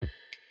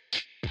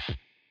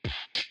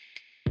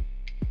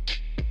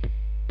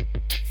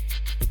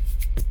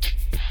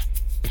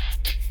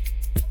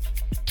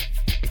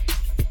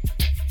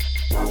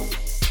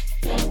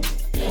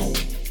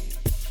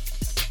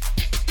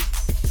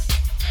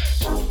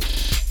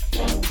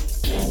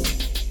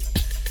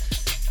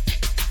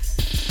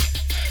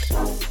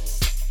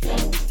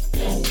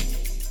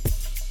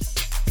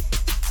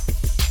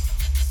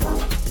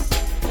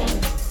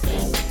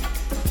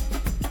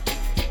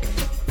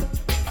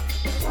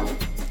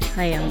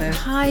Hi, Amber.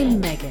 Hi,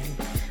 Megan.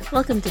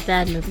 Welcome to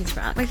Bad Movies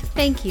Rock. Why,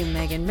 thank you,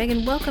 Megan.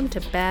 Megan, welcome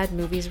to Bad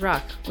Movies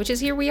Rock, which is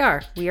here we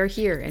are. We are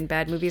here in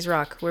Bad Movies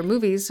Rock, where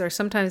movies are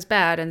sometimes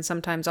bad and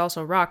sometimes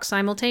also rock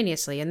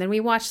simultaneously, and then we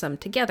watch them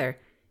together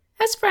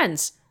as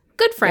friends.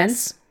 Good friends.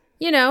 Yes.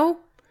 You know.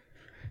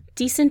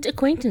 Decent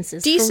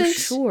acquaintances, for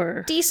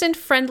sure. Decent,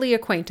 friendly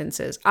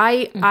acquaintances.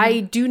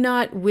 I do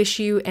not wish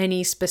you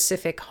any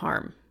specific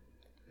harm.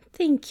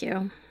 Thank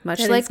you. Much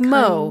That like is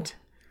Mo, kind.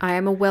 I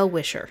am a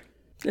well-wisher.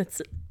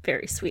 That's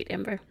very sweet,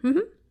 Amber.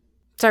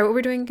 Sorry, what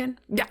we're doing again?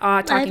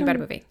 Talking about a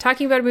movie.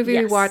 Talking about a movie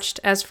we Yes. watched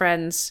as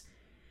friends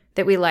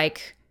that we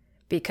like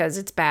because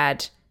it's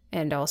bad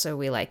and also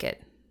we like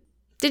it.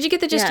 Did you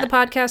get the gist of the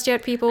podcast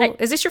yet, people?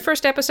 Is this your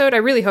first episode? I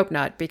really hope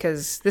not,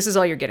 because this is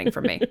all you're getting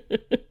from me.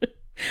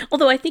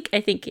 Although I think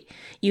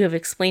you have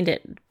explained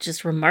it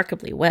just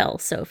remarkably well.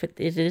 So if it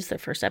is their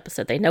first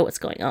episode, they know what's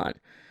going on.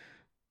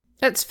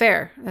 That's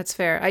fair. That's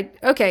fair.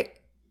 Okay.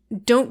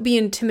 Don't be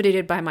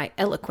intimidated by my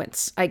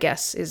eloquence, I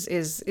guess, is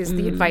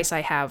the advice I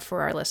have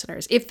for our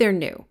listeners. If they're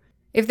new.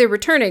 If they're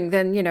returning,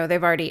 then, you know,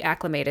 they've already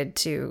acclimated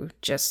to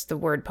just the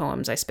word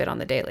poems I spit on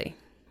the daily.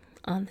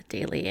 On the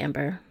daily,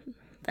 Amber.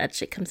 That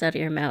shit comes out of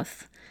your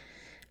mouth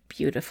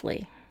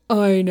beautifully.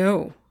 I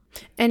know.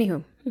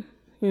 Anywho.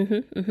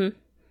 Megan.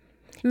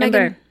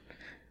 Amber.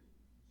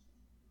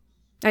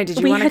 Hey, did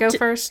you want to go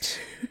first?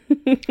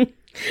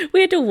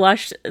 We had to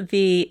wash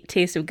the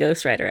taste of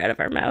Ghost Rider out of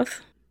our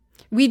mouth.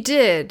 We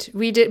did.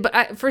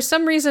 But for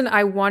some reason,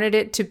 I wanted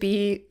it to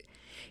be,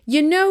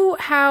 you know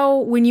how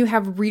when you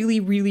have really,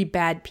 really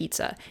bad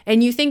pizza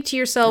and you think to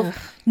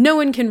yourself, no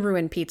one can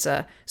ruin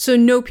pizza, so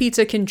no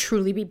pizza can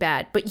truly be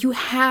bad. But you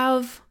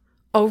have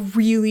a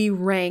really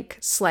rank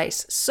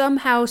slice.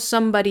 Somehow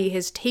somebody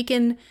has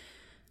taken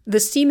the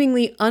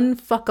seemingly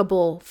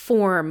unfuckable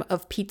form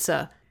of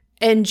pizza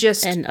and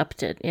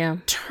upped it, yeah.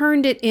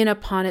 Turned it in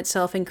upon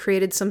itself and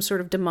created some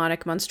sort of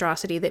demonic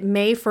monstrosity that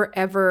may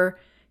forever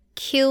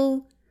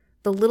kill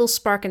the little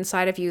spark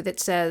inside of you that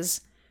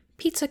says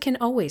pizza can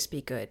always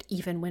be good,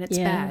 even when it's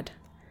bad.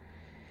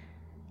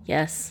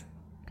 Yes.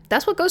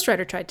 That's what Ghost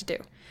Rider tried to do.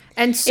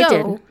 And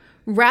so,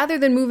 rather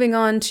than moving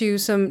on to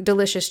some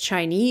delicious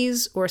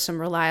Chinese or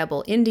some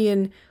reliable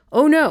Indian,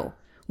 oh no,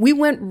 we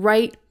went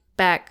right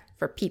back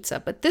for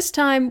pizza. But this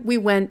time we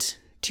went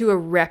to a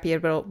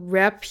reputable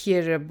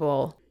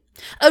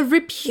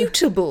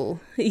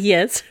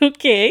Yes,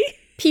 okay.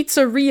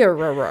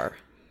 pizzeria.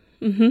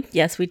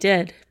 Yes, we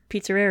did.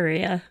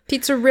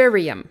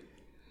 Pizzerium.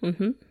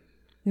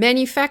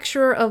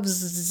 Manufacturer of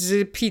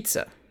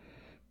pizza.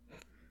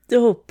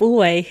 Oh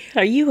boy,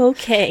 are you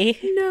okay?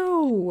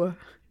 No.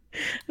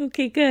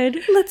 Okay, good.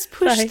 Let's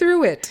push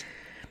through it.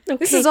 Okay,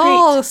 This is great.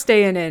 all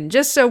staying in,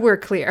 just so we're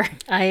clear.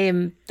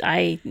 I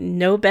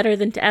know better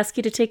than to ask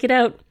you to take it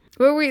out.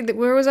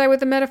 Where was I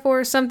with the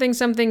metaphor?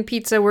 Something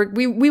pizza.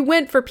 We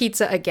went for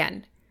pizza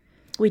again.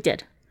 We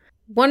did.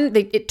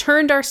 It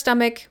turned our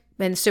stomach,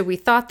 and so we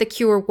thought the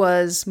cure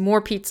was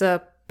more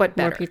pizza, but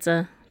better. More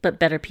pizza, but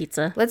better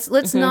pizza.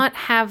 Let's not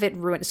have it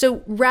ruined.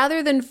 So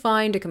rather than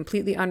find a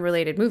completely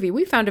unrelated movie,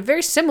 we found a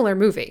very similar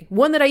movie,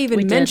 one that I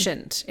even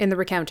mentioned in the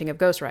recounting of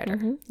Ghost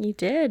Rider. You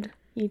did.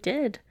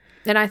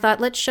 And I thought,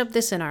 let's shove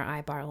this in our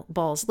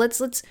eyeballs.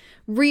 Let's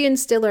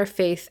reinstill our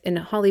faith in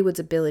Hollywood's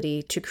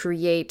ability to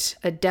create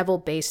a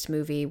devil-based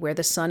movie where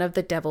the son of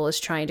the devil is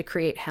trying to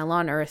create hell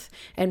on earth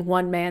and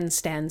one man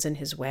stands in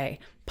his way,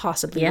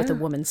 possibly with a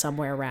woman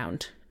somewhere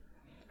around.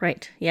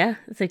 Right. Yeah,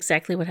 that's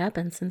exactly what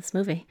happens in this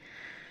movie.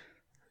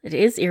 It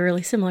is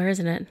eerily similar,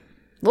 isn't it? A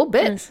little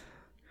bit. Yes.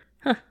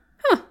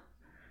 Huh.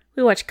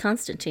 We watched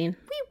Constantine.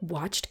 We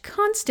watched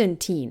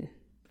Constantine.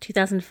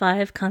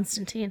 2005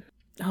 Constantine.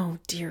 Oh,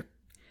 dear.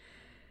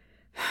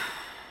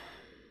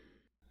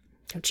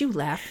 Don't you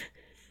laugh.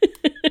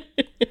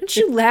 Don't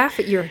you laugh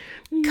at your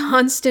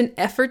constant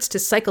efforts to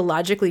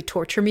psychologically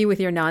torture me with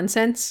your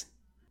nonsense?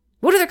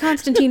 What other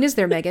Constantine is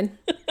there, Megan?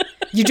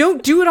 You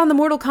don't do it on the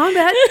Mortal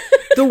Kombat.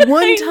 The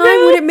one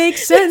time when it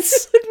makes sense.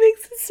 That's what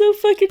makes it so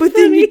fucking But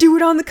funny. then you do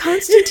it on the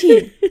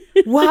Constantine.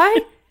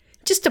 Why?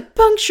 Just to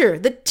puncture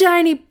the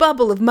tiny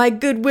bubble of my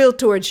goodwill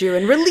towards you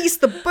and release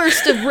the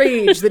burst of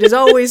rage that is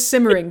always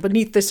simmering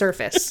beneath the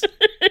surface.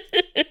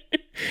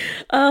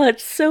 Oh,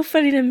 it's so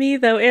funny to me,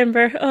 though,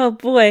 Amber. Oh,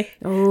 boy.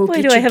 Oh, boy,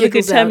 get do I your have a good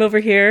giggles time out. over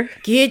here.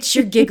 Get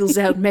your giggles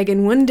out,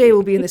 Megan. One day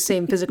we'll be in the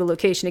same physical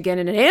location again,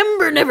 and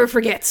Amber never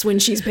forgets when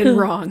she's been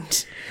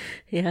wronged.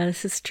 Yeah,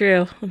 this is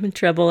true. I'm in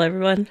trouble,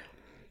 everyone.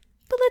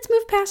 But let's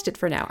move past it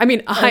for now. I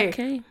mean,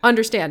 I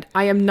understand.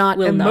 I am not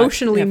Will not,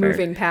 emotionally never.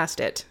 moving past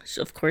it.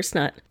 Of course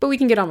not. But we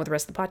can get on with the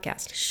rest of the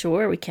podcast.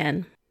 Sure, we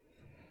can.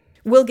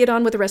 We'll get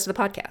on with the rest of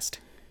the podcast.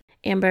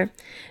 Amber,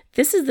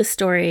 this is the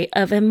story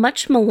of a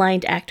much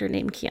maligned actor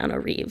named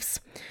Keanu Reeves,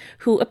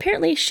 who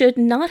apparently should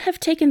not have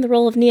taken the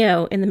role of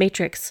Neo in The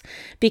Matrix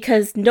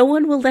because no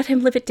one will let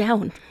him live it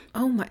down.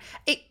 Oh my.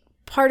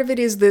 Part of it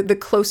is the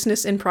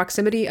closeness and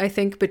proximity, I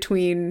think,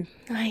 between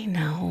I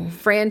know.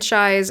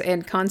 franchise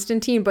and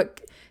Constantine, but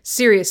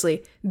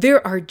seriously,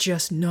 there are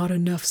just not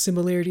enough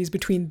similarities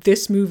between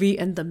this movie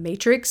and The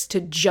Matrix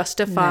to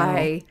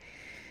justify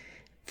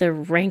the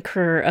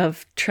rancor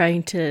of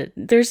trying to.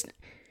 There's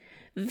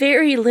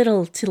very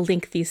little to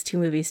link these two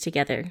movies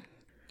together.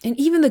 And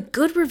even the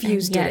good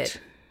reviews did it.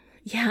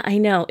 Yeah, I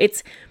know.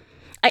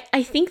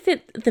 I think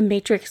that The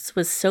Matrix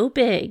was so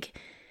big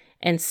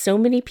and so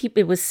many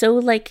people, it was so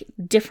like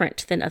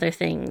different than other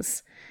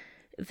things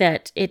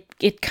that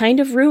it kind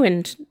of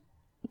ruined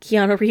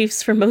Keanu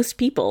Reeves for most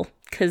people,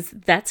 because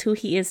that's who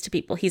he is to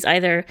people. He's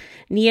either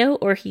Neo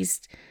or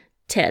he's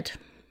Ted.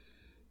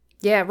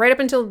 Yeah, right up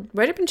until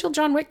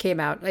John Wick came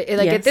out.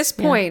 At this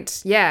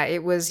point, he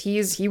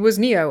was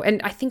Neo.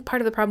 And I think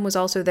part of the problem was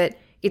also that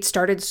it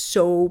started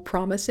so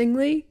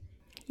promisingly.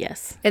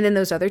 Yes. And then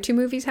those other two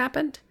movies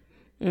happened.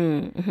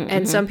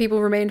 And some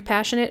people remained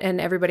passionate and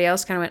everybody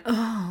else kind of went,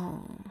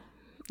 oh.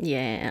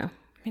 Yeah.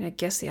 I mean, I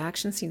guess the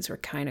action scenes were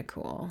kind of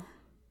cool.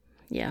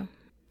 Yeah.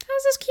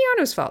 How's this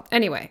Keanu's fault?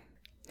 Anyway.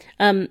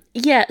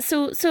 Yeah,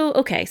 so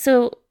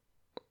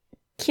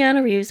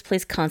Keanu Reeves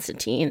plays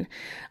Constantine.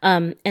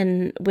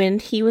 And when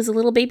he was a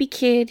little baby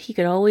kid, he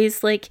could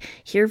always like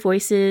hear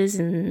voices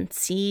and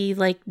see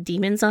like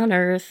demons on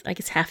Earth, I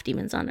guess half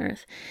demons on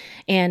Earth.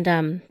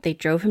 And they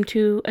drove him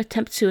to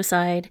attempt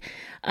suicide.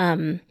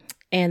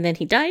 And then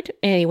he died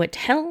and he went to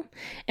hell.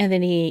 And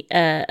then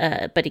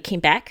but he came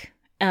back.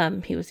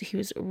 He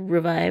was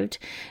revived,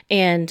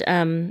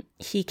 and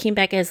he came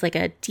back as like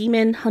a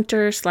demon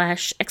hunter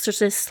 /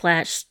 exorcist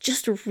 /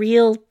 just a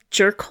real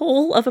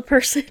jerkhole of a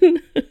person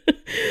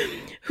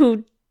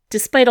who,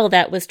 despite all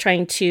that, was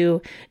trying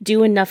to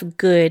do enough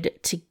good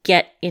to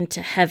get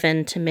into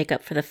heaven to make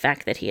up for the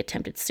fact that he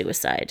attempted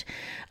suicide.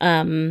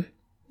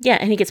 Yeah,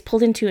 and he gets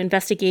pulled into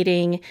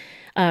investigating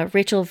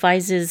Rachel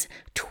Weisz's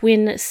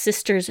twin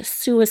sister's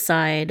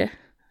suicide,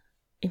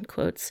 in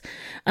quotes,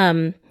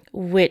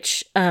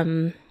 which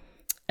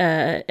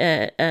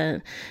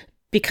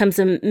becomes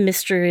a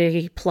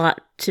mystery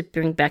plot to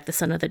bring back the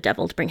son of the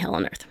devil to bring hell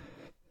on earth.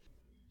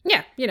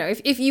 Yeah,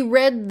 if you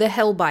read the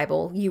Hell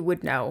Bible, you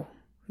would know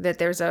that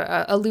there's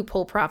a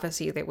loophole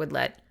prophecy that would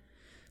let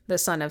the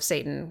son of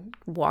Satan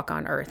walk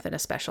on earth in a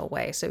special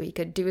way so he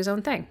could do his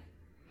own thing.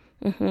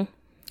 Mm-hmm.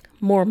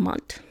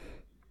 Mormont.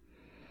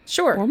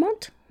 Sure.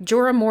 Mormont?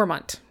 Jorah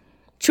Mormont.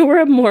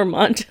 Jorah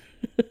Mormont.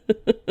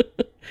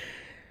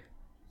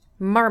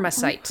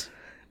 Marmosite.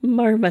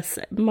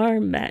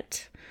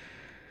 Marmet.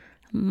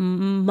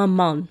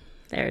 Mammon.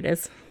 There it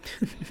is.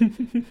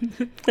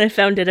 I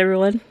found it,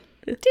 everyone.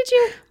 Did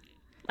you?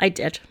 I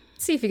did.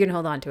 See if you can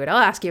hold on to it. I'll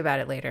ask you about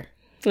it later.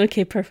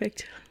 Okay,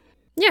 perfect.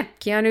 Yeah,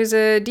 Keanu's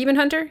a demon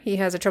hunter. He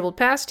has a troubled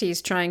past.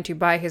 He's trying to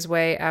buy his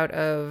way out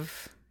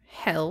of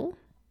hell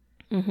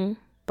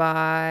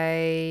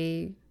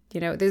by,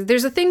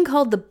 there's a thing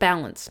called the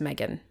balance,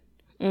 Megan.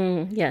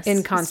 Yes.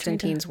 In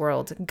Constantine's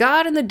world.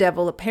 God and the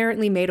devil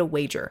apparently made a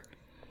wager.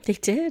 They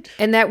did.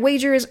 And that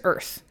wager is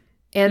Earth.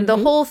 And the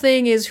whole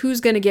thing is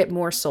who's going to get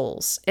more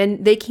souls.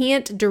 And they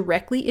can't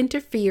directly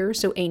interfere,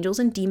 so angels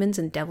and demons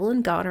and devil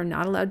and God are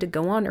not allowed to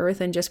go on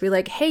Earth and just be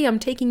like, hey, I'm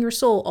taking your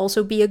soul,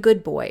 also be a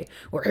good boy.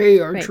 Or, hey,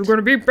 aren't you going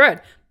to be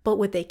bad? But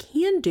what they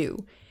can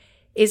do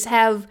is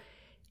have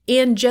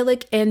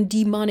angelic and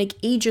demonic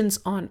agents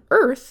on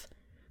Earth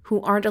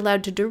who aren't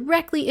allowed to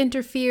directly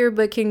interfere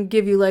but can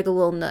give you like a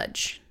little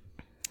nudge.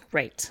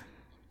 Right.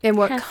 And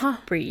what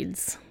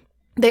half-breeds.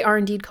 They are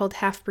indeed called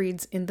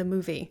half-breeds in the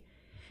movie.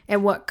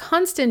 And what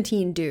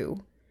Constantine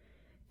do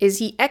is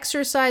he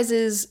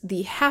exorcises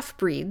the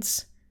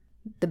half-breeds,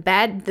 the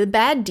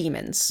bad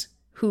demons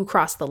who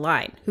cross the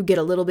line, who get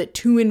a little bit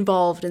too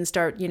involved and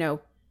start,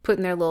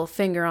 putting their little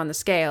finger on the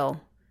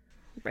scale,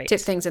 tip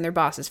things in their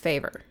boss's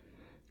favor.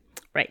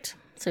 Right.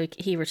 So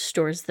he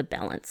restores the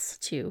balance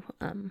to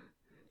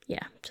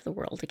the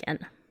world again.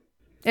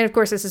 And of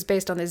course, this is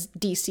based on this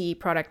DC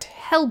product,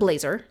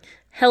 Hellblazer.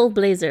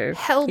 Hellblazer.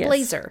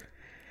 Yes.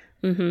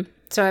 Mm-hmm.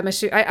 So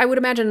I would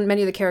imagine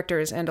many of the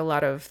characters and a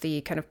lot of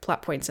the kind of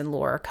plot points and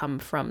lore come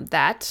from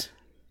that.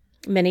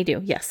 Many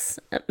do, yes.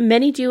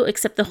 Many do,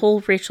 except the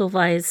whole Rachel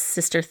Weisz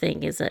sister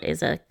thing is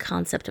a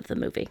concept of the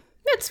movie.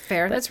 That's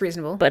fair. That's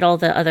reasonable. But all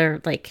the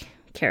other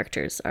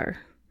characters are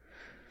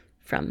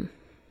from,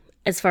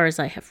 as far as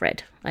I have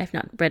read. I have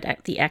not read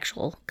the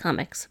actual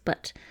comics,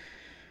 but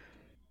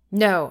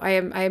no, I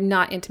am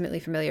not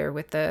intimately familiar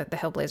with the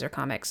Hellblazer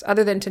comics,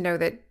 other than to know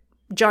that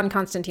John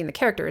Constantine, the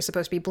character, is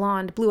supposed to be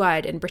blonde,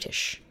 blue-eyed, and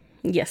British.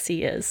 Yes,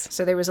 he is.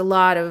 So there was a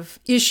lot of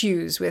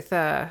issues with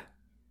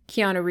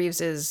Keanu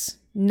Reeves's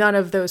none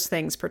of those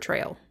things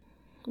portrayal.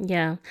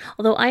 Yeah.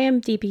 Although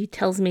IMDb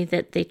tells me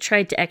that they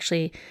tried to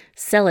actually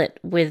sell it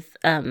with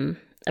a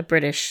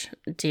British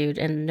dude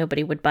and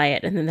nobody would buy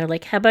it. And then they're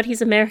like, how about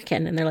he's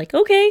American? And they're like,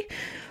 okay,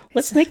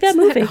 let's make that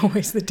movie. Not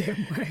always the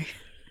damn way.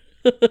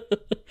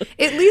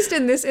 At least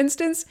in this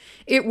instance,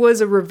 it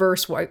was a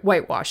reverse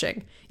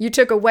whitewashing. You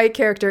took a white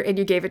character and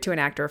you gave it to an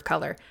actor of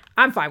color.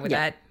 I'm fine with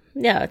that.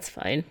 Yeah, it's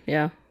fine.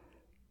 Yeah.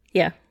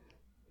 Yeah.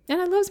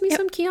 And I loves me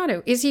some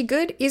Keanu. Is he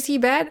good? Is he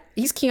bad?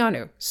 He's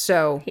Keanu.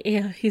 So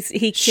yeah, he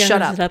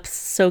shut up. It up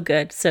so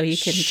good, so you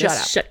can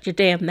shut your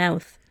damn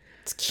mouth.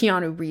 It's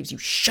Keanu Reeves. You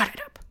shut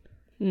it up.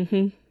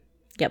 Mm-hmm.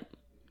 Yep.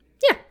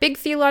 Yeah, big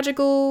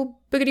theological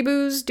boogity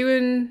boos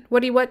doing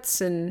whatty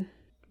whats and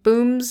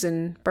booms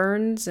and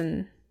burns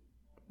and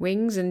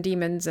wings and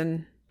demons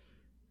and...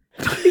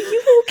 Are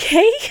you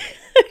okay?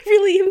 I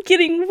really am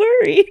getting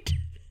worried.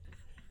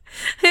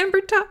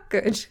 Amber, talk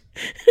good.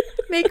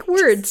 Make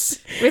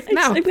words with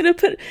mouth. I'm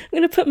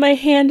gonna put my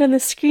hand on the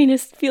screen and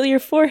feel your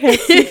forehead,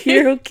 see if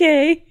you're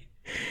okay.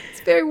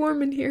 It's very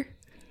warm in here.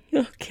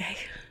 Okay.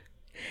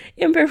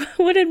 Amber,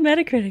 what did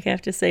Metacritic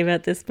have to say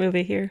about this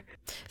movie here?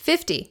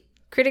 50.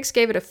 Critics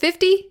gave it a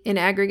 50 in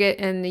aggregate,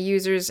 and the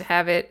users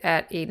have it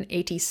at an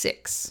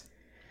 86.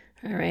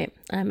 All right.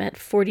 I'm at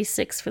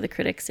 46 for the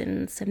critics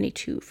and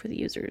 72 for the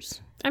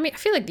users. I mean, I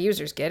feel like the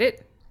users get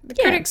it. The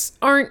critics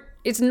aren't...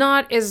 It's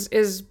not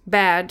as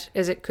bad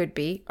as it could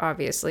be,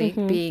 obviously,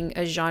 being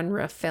a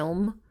genre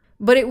film.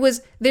 But it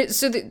was...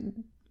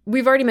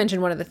 we've already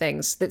mentioned one of the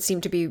things that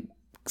seemed to be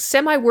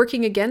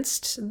semi-working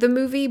against the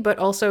movie, but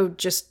also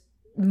just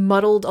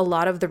muddled a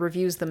lot of the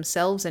reviews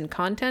themselves and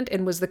content,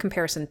 and was the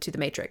comparison to The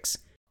Matrix.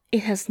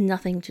 It has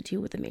nothing to do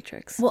with The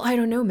Matrix. Well, I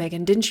don't know,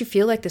 Megan. Didn't you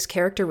feel like this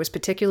character was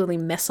particularly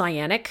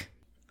messianic?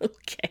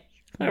 Okay.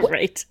 All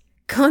right.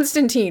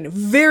 Constantine,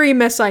 very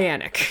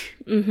messianic.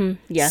 Mm-hmm.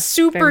 Yes.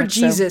 Super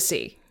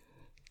Jesus-y. So.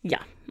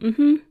 Yeah.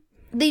 Mm-hmm.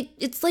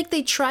 It's like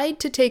they tried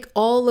to take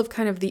all of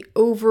kind of the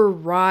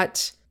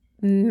overwrought,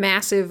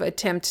 massive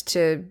attempt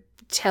to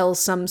tell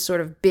some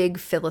sort of big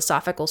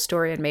philosophical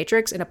story in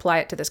Matrix and apply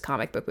it to this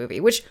comic book movie,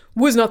 which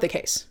was not the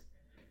case.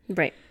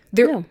 Right.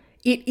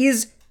 It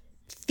is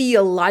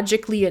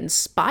theologically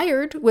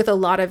inspired with a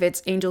lot of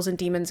its angels and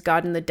demons,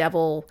 God and the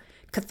devil,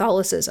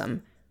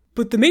 Catholicism.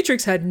 But The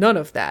Matrix had none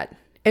of that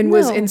and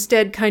was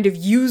instead kind of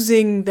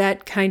using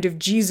that kind of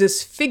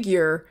Jesus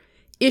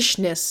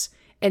figure-ishness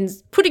and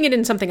putting it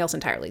in something else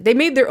entirely. They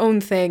made their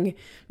own thing,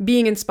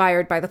 being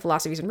inspired by the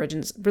philosophies and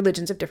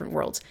religions of different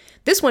worlds.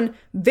 This one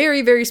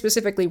very, very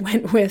specifically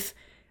went with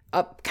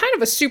a kind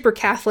of a super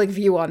Catholic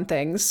view on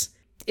things,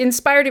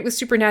 inspired it with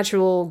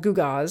supernatural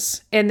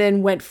gewgaws, and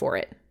then went for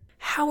it.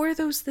 How are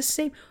those the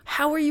same?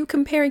 How are you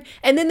comparing?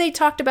 And then they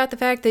talked about the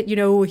fact that,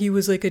 he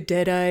was like a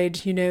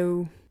dead-eyed,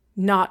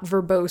 not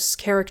verbose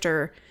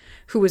character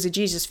who was a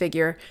Jesus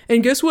figure.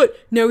 And guess what?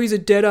 Now he's a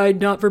dead-eyed,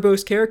 not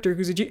verbose character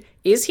who's a Jesus.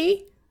 Is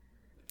he?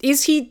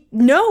 Is he?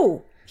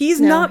 No. He's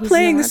not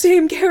playing the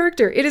same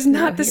character. It is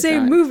not the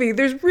same movie.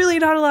 There's really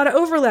not a lot of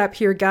overlap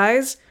here,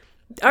 guys.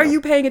 Are you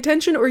paying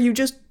attention, or are you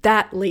just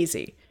that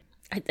lazy?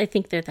 I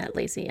think they're that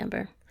lazy,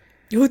 Amber.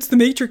 Oh, it's the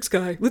Matrix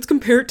guy. Let's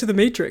compare it to the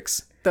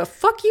Matrix. The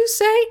fuck you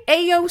say?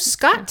 Ayo,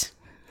 Scott?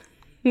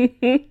 All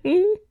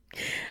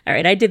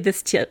right, I did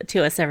this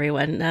to us,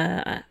 everyone.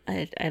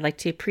 I'd like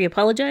to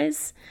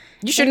pre-apologize.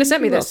 You shouldn't have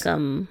sent me this.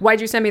 Welcome.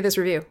 Why'd you send me this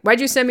review? Why'd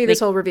you send me this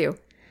whole review?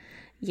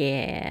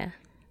 Yeah.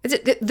 Is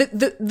it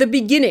the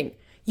beginning?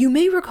 You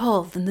may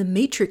recall that in the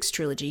Matrix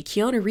trilogy,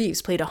 Keanu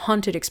Reeves played a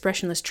haunted,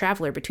 expressionless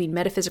traveler between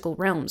metaphysical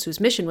realms whose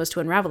mission was to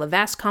unravel a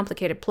vast,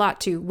 complicated plot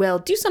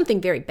to, do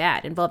something very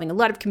bad involving a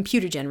lot of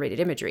computer-generated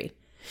imagery.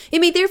 It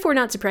may therefore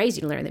not surprise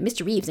you to learn that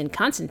Mr. Reeves in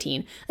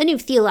Constantine, a new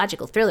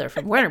theological thriller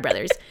from Warner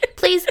Brothers,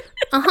 plays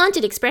a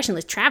haunted,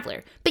 expressionless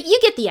traveler. But you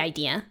get the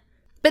idea.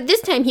 But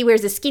this time he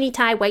wears a skinny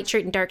tie, white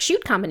shirt, and dark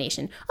shoot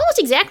combination, almost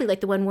exactly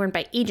like the one worn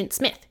by Agent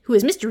Smith, who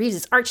is Mr.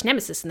 Reeves' arch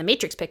nemesis in the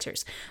Matrix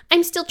pictures.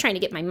 I'm still trying to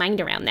get my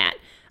mind around that.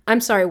 I'm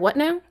sorry, what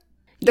now?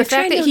 The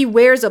fact that he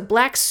wears a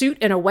black suit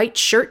and a white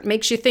shirt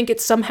makes you think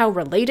it's somehow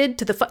related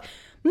to the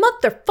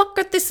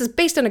Motherfucker, this is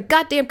based on a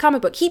goddamn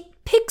comic book. He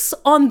picks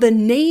on the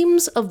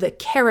names of the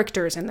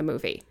characters in the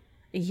movie.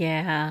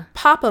 Yeah.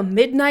 Papa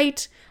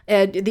Midnight,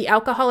 the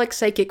alcoholic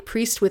psychic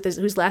priest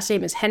whose last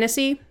name is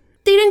Hennessy.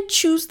 They didn't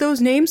choose those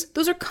names.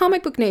 Those are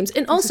comic book names.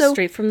 And also...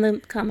 straight from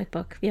the comic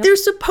book. Yep. They're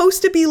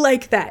supposed to be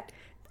like that.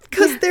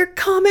 Because they're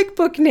comic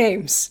book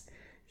names.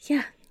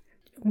 Yeah.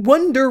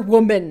 Wonder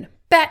Woman.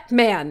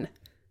 Batman.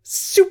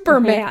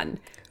 Superman.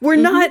 We're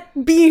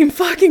not being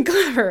fucking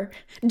clever.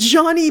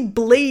 Johnny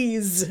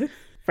Blaze.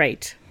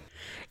 Right.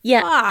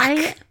 Yeah.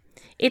 Fuck.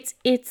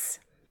 It's...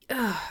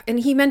 And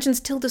he mentions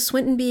Tilda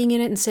Swinton being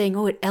in it and saying,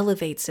 it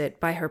elevates it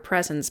by her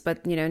presence.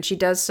 But, and she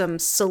does some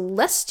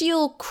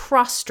celestial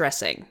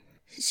cross-dressing.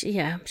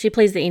 She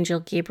plays the angel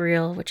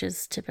Gabriel, which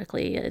is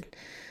typically a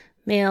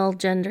male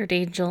gendered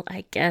angel,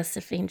 I guess.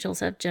 If angels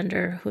have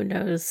gender, who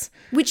knows?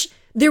 Which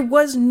there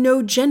was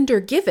no gender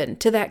given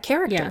to that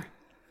character. Yeah.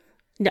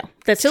 No,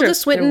 that's Tilda true.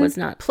 Swinton there was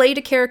not. Played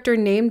a character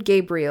named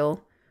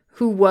Gabriel,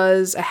 who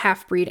was a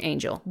half-breed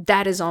angel.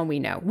 That is all we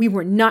know. We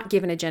were not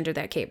given a gender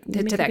to that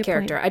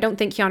character. Point. I don't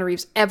think Keanu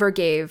Reeves ever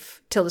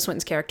gave Tilda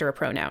Swinton's character a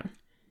pronoun.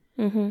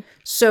 Mm-hmm.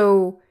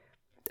 So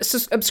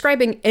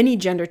ascribing any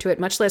gender to it,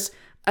 much less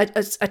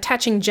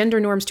attaching gender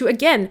norms to,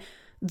 again,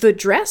 the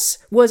dress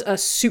was a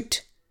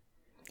suit.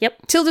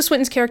 Yep. Tilda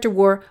Swinton's character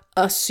wore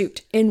a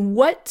suit. In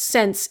what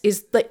sense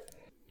is like...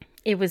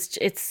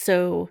 It's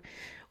so...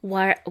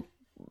 Why...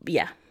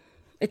 Yeah.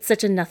 It's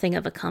such a nothing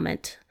of a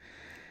comment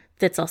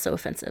that's also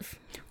offensive.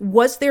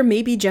 Was there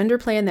maybe gender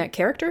play in that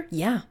character?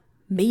 Yeah,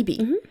 maybe.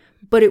 Mm-hmm.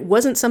 But it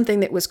wasn't something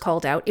that was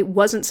called out. It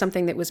wasn't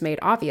something that was made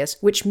obvious,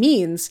 which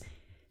means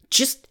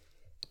just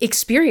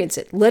experience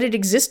it. Let it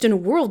exist in a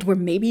world where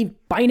maybe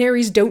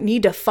binaries don't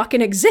need to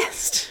fucking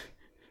exist.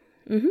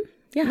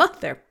 Yeah.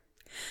 Mother.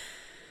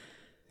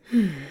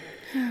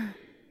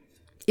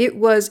 It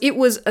was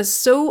a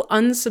so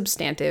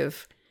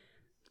unsubstantive,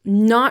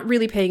 not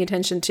really paying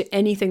attention to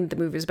anything that the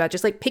movie was about,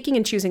 just like picking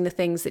and choosing the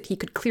things that he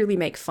could clearly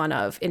make fun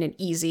of in an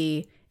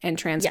easy and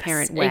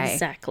transparent way.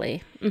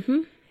 Exactly.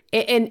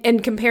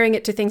 And comparing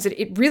it to things that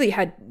it really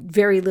had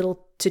very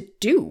little to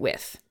do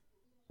with.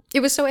 It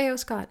was so A.O.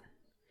 Scott.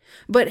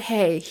 But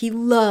hey, he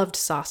loved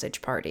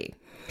Sausage Party.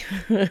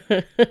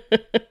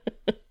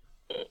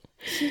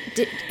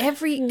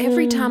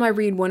 Every time I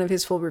read one of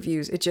his full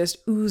reviews, it just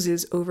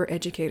oozes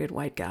overeducated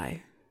white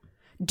guy.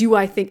 Do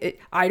I think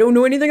I don't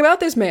know anything about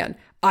this man.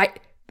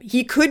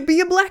 He could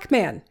be a black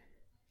man.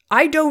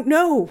 I don't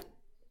know.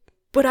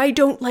 But I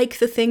don't like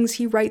the things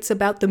he writes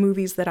about the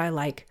movies that I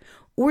like,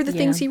 or the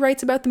things he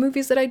writes about the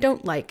movies that I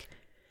don't like.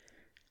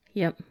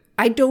 Yep.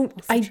 I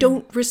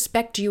don't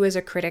respect you as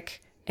a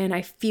critic, and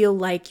I feel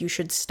like you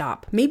should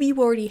stop. Maybe you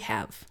already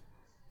have.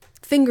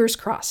 Fingers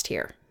crossed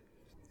here.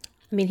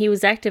 I mean, he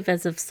was active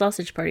as of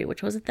Sausage Party,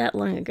 which wasn't that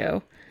long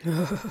ago.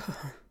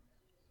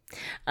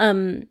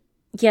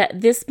 Yeah,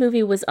 this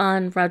movie was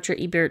on Roger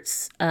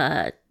Ebert's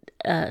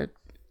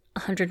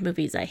 100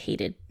 Movies I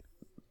Hated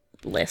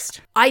list.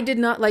 I did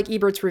not like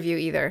Ebert's review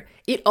either.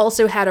 It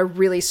also had a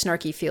really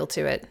snarky feel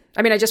to it.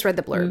 I mean, I just read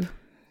the blurb.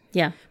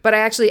 Yeah. But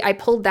I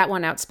pulled that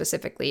one out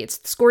specifically.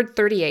 It's scored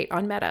 38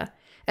 on Meta.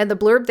 And the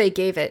blurb they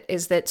gave it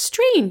is that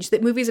strange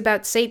that movies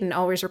about Satan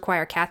always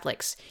require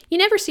Catholics. You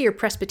never see your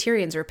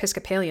Presbyterians or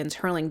Episcopalians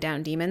hurling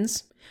down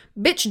demons.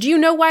 Bitch, do you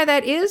know why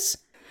that is?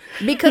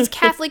 Because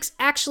Catholics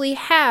actually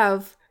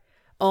have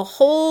a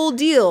whole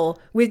deal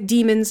with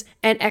demons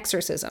and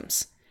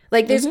exorcisms.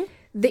 Like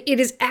it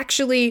is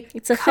actually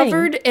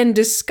covered and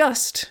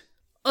discussed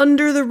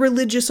under the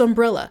religious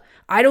umbrella.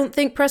 I don't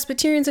think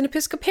Presbyterians and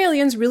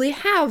Episcopalians really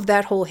have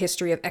that whole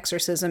history of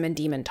exorcism and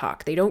demon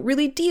talk. They don't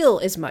really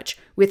deal as much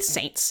with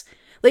saints.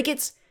 Like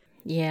it's...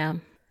 Yeah.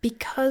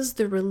 Because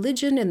the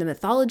religion and the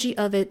mythology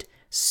of it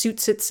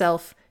suits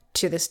itself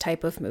to this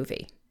type of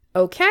movie.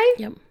 Okay?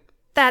 Yep.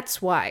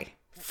 That's why.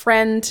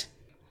 Friend.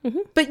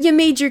 But you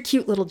made your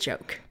cute little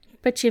joke.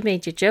 But you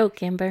made your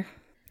joke, Amber.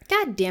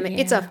 God damn it. Yeah.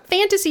 It's a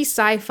fantasy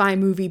sci-fi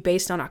movie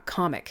based on a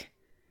comic.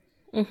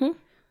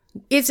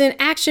 It's an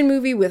action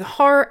movie with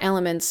horror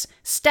elements,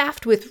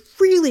 staffed with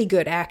really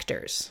good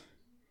actors.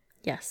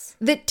 Yes.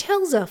 That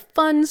tells a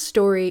fun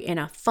story in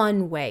a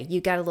fun way.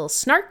 You got a little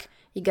snark,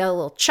 you got a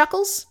little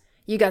chuckles,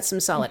 you got some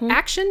solid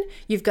action,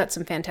 you've got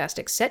some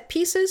fantastic set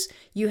pieces,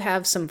 you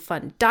have some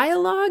fun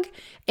dialogue,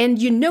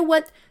 and you know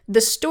what? The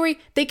story,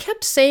 they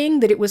kept saying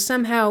that it was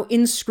somehow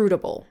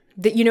inscrutable.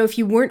 That, you know, if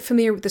you weren't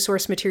familiar with the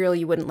source material,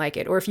 you wouldn't like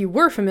it. Or if you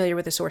were familiar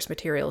with the source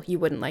material, you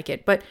wouldn't like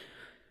it. But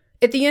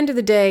at the end of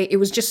the day, it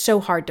was just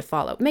so hard to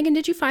follow. Megan,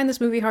 did you find this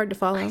movie hard to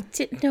follow? I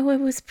didn't know. It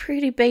was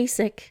pretty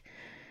basic.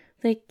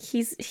 Like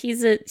he's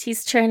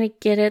trying to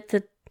get at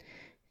the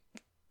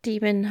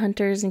demon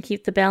hunters and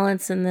keep the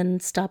balance and then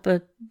stop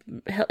a...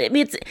 I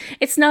mean,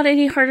 it's not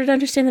any harder to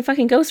understand than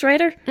fucking Ghost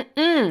Rider.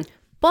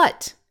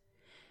 But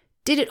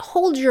did it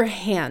hold your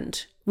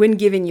hand when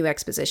giving you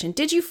exposition?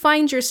 Did you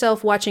find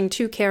yourself watching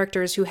two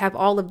characters who have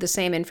all of the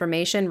same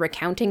information,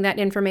 recounting that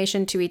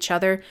information to each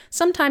other,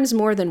 sometimes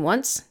more than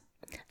once?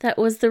 That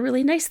was the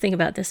really nice thing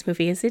about this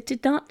movie, is it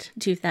did not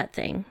do that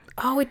thing.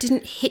 Oh, it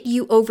didn't hit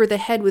you over the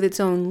head with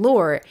its own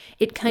lore.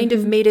 It kind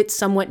of made it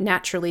somewhat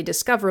naturally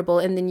discoverable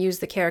and then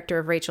used the character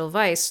of Rachel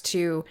Weisz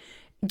to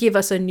give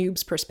us a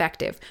noob's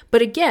perspective.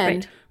 But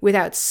again,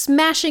 without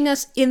smashing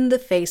us in the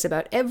face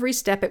about every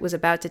step it was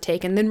about to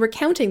take and then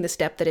recounting the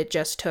step that it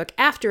just took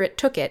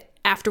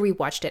after we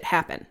watched it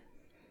happen.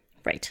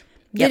 Right.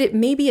 Did it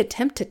maybe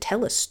attempt to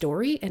tell a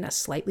story in a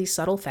slightly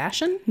subtle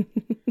fashion?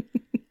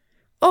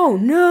 Oh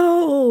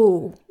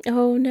no!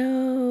 Oh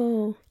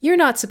no. You're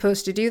not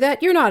supposed to do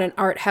that. You're not an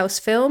art house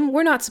film.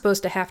 We're not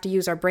supposed to have to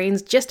use our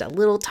brains just a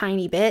little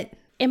tiny bit.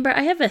 Amber,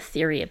 I have a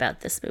theory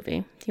about this movie.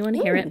 Do you want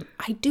to hear it?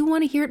 I do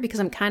want to hear it because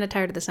I'm kind of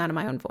tired of the sound of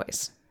my own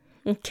voice.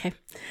 Okay.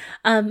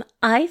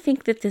 I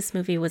think that this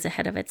movie was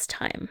ahead of its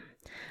time.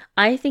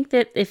 I think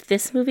that if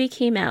this movie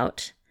came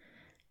out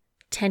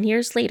 10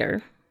 years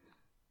later,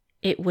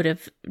 it would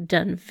have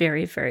done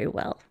very, very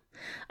well.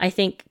 I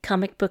think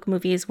comic book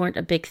movies weren't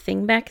a big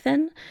thing back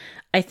then.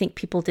 I think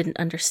people didn't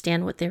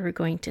understand what they were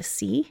going to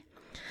see.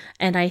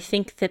 And I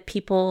think that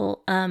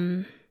people,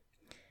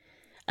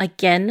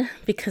 again,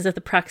 because of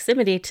the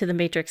proximity to The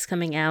Matrix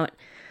coming out,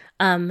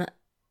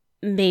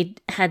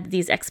 had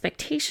these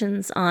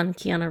expectations on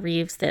Keanu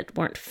Reeves that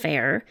weren't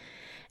fair.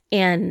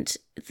 And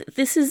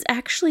this is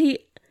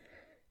actually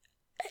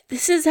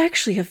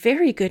a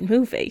very good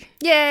movie.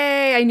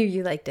 Yay! I knew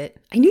you liked it.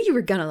 I knew you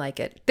were gonna like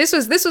it. This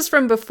was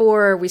from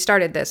before we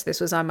started this.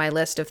 This was on my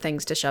list of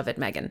things to shove at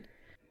Megan.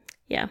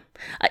 Yeah.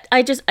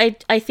 I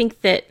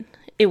think that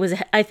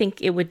I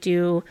think it would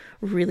do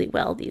really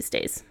well these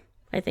days.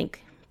 I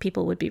think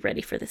people would be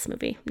ready for this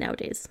movie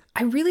nowadays.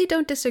 I really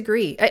don't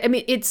disagree. I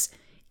mean,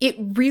 it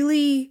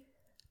really,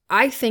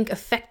 I think,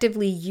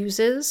 effectively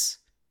uses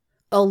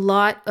a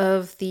lot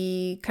of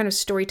the kind of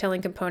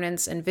storytelling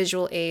components and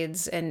visual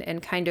aids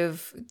and kind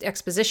of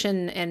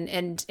exposition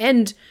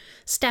and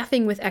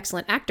staffing with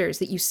excellent actors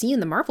that you see in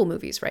the Marvel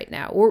movies right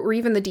now, or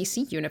even the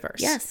DC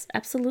universe. Yes,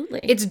 absolutely.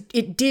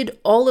 It did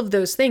all of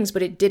those things,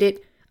 but it did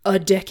it a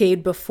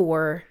decade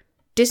before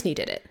Disney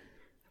did it.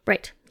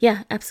 Right.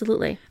 Yeah,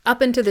 absolutely.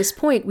 Up until this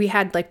point, we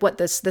had like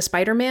the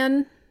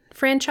Spider-Man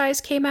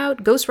franchise came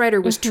out. Ghost Rider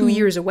was 2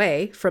 years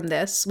away from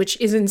this, which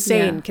is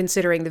insane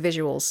considering the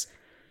visuals.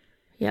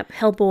 Yep.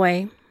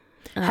 Hellboy.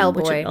 Hellboy.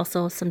 Which it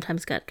also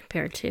sometimes got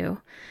compared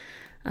to.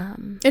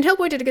 And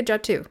Hellboy did a good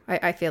job too,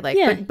 I feel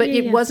like. But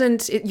it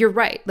wasn't, you're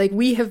right. Like,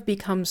 we have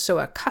become so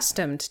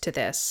accustomed to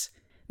this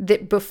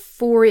that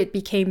before it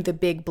became the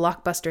big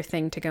blockbuster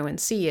thing to go and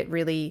see, it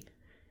really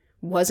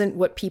wasn't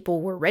what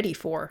people were ready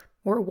for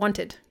or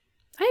wanted.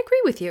 I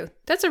agree with you.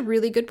 That's a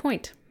really good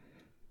point.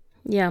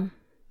 Yeah.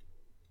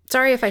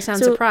 Sorry if I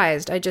sound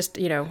surprised. I just,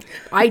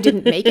 I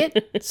didn't make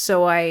it,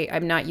 so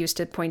I'm not used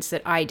to points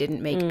that I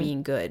didn't make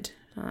being good.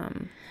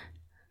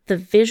 The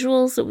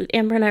visuals,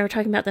 Amber and I were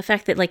talking about the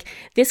fact that, like,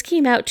 this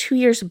came out 2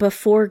 years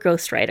before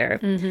Ghost Rider,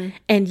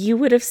 and you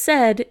would have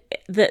said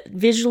that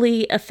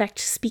visually, effect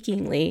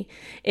speakingly,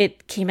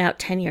 it came out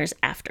 10 years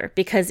after,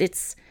 because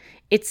it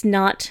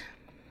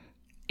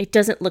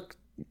doesn't look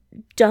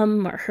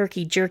dumb or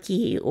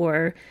herky-jerky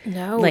or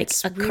like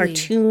a really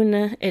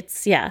cartoon.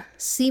 It's,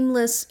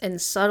 seamless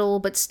and subtle,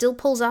 but still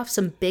pulls off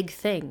some big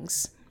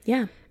things.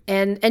 Yeah.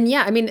 And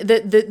yeah, I mean,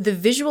 the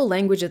visual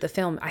language of the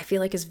film, I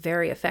feel like, is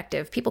very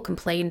effective. People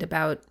complained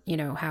about,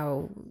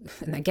 how,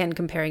 and again,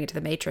 comparing it to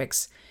The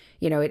Matrix,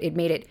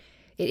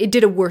 it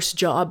did a worse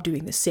job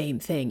doing the same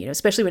thing,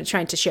 especially when it's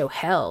trying to show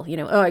hell,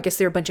 I guess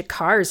there are a bunch of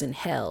cars in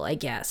hell, I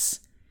guess.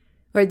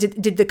 Or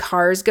did the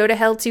cars go to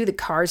hell too? The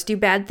cars do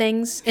bad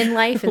things in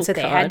life, and so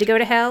they had to go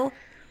to hell?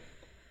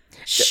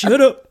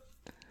 Shut up.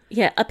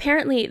 Yeah,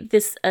 apparently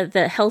this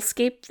the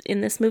hellscape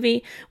in this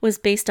movie was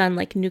based on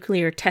like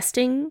nuclear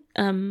testing,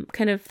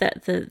 kind of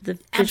the visual.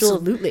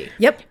 Absolutely.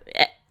 Yep.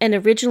 And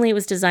originally it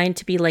was designed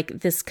to be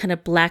like this kind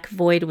of black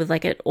void with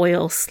like an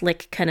oil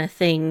slick kind of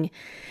thing.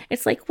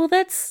 It's like, well,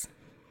 that's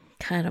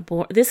kind of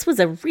boring. This was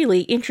a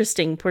really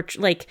interesting,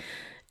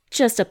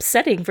 just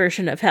upsetting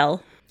version of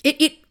hell.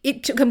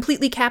 It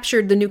completely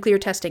captured the nuclear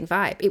testing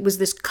vibe. It was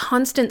this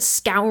constant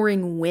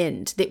scouring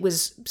wind that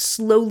was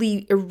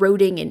slowly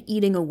eroding and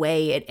eating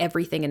away at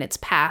everything in its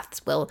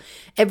paths. Well,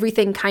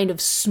 everything kind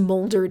of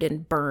smoldered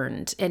and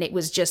burned. And it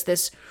was just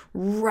this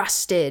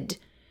rusted,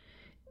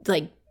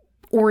 like,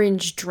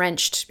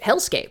 orange-drenched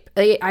hellscape.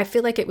 I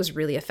feel like it was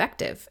really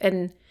effective.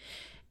 And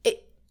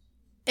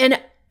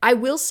I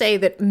will say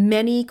that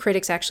many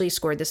critics actually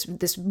scored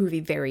this movie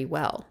very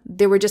well.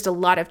 There were just a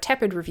lot of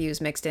tepid reviews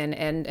mixed in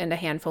and a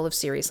handful of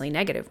seriously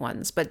negative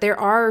ones. But there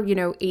are,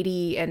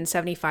 80 and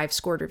 75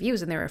 scored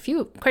reviews, and there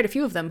are quite a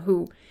few of them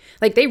who,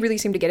 like, they really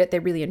seemed to get it. They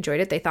really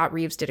enjoyed it. They thought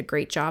Reeves did a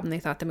great job, and they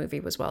thought the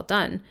movie was well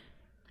done.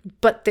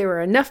 But there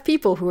were enough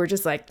people who were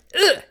just like,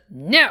 ugh,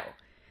 no,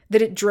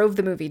 that it drove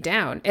the movie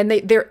down. And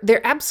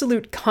their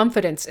absolute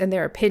confidence in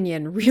their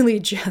opinion really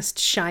just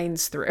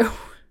shines through.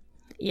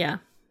 Yeah.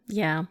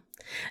 Yeah.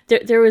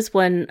 There was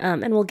one,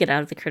 and we'll get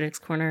out of the critics'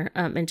 corner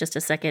in just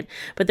a second,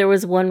 but there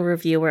was one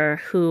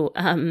reviewer who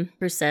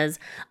says,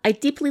 "I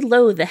deeply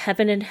loathe the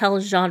heaven and hell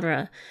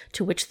genre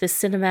to which this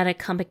cinematic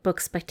comic book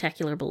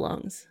spectacular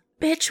belongs."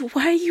 Bitch,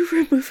 why are you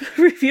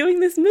reviewing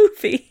this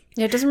movie?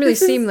 Yeah, it doesn't really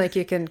seem like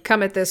you can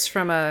come at this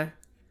from a...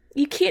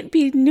 You can't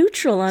be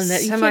neutral on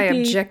that.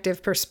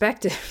 Semi-objective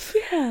perspective.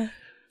 Yeah.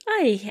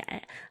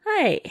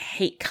 I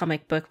hate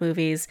comic book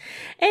movies.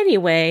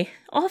 Anyway,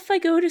 off I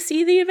go to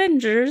see the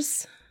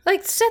Avengers.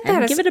 Like, set that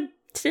and give it a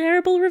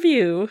terrible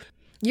review.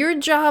 Your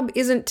job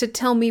isn't to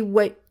tell me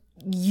what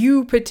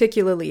you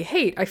particularly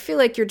hate. I feel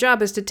like your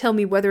job is to tell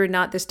me whether or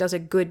not this does a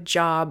good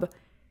job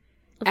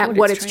at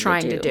what it's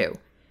trying to do.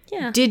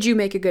 Yeah. Did you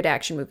make a good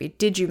action movie?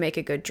 Did you make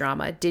a good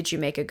drama? Did you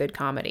make a good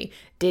comedy?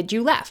 Did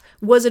you laugh?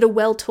 Was it a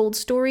well-told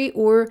story,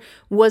 or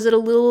was it a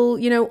little,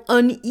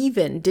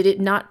 uneven? Did it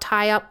not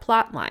tie up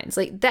plot lines?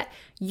 Like that,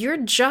 your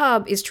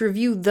job is to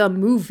review the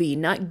movie,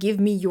 not give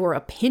me your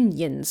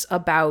opinions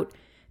about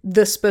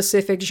the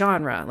specific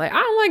genre. Like, I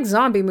don't like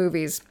zombie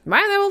movies. Why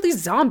are there all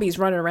these zombies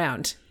running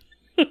around?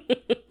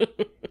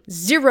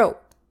 Zero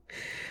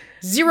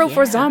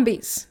for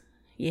zombies.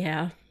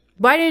 Yeah.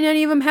 Why didn't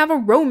any of them have a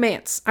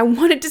romance? I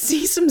wanted to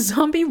see some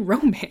zombie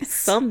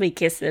romance. Zombie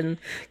kissing.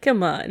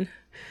 Come on.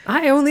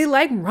 I only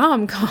like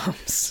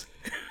rom-coms.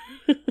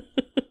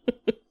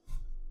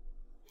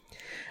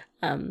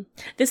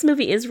 This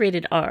movie is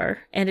rated R,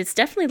 and it's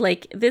definitely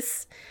like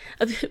this.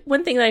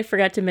 One thing that I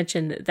forgot to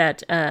mention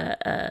that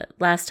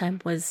last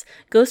time was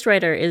Ghost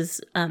Rider is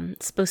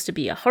supposed to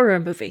be a horror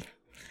movie.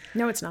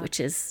 No, it's not. Which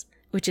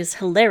is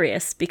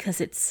hilarious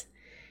because it's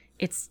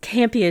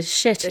campy as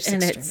shit,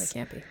 and it's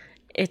campy.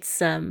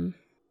 It's and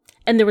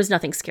there was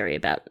nothing scary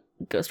about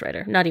Ghost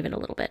Rider, not even a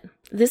little bit.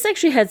 This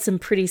actually had some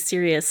pretty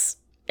serious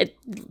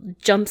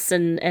jumps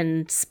and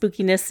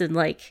spookiness and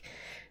like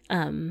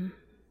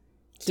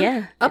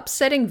Yeah.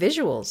 Upsetting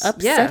visuals.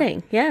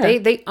 Upsetting. Yeah.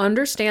 They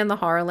understand the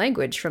horror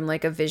language from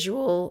like a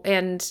visual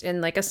and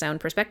like a sound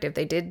perspective.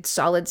 They did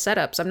solid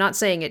setups. I'm not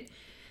saying it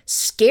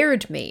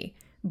scared me,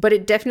 but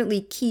it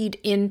definitely keyed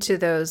into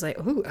those like,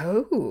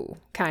 ooh,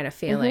 kind of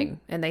feeling.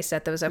 And they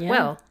set those up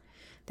well.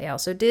 They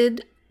also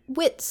did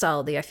wit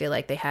solidly. I feel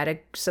like they had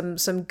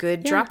some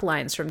good drop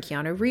lines from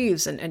Keanu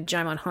Reeves and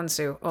Djimon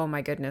Hounsou. Oh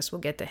my goodness, we'll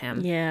get to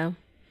him. Yeah.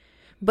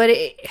 But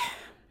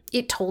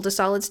it told a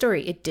solid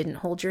story. It didn't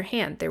hold your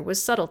hand. There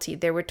was subtlety.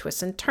 There were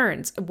twists and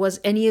turns. Was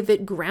any of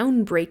it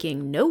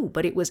groundbreaking? No,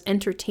 but it was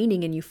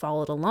entertaining and you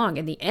followed along.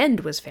 And the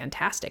end was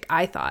fantastic,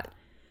 I thought.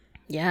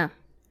 Yeah.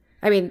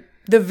 I mean,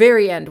 the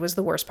very end was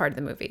the worst part of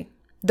the movie.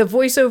 The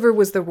voiceover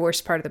was the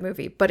worst part of the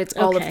movie, but it's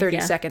all of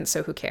 30 seconds,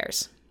 so who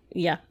cares?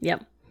 Yeah,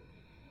 yep.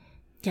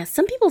 Yeah,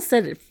 some people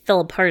said it fell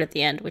apart at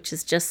the end, which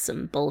is just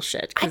some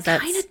bullshit. I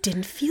kind of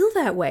didn't feel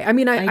that way. I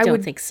mean, I don't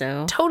would think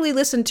so. Totally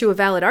listen to a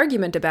valid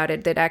argument about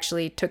it that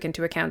actually took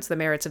into account the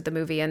merits of the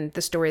movie and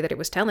the story that it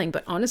was telling.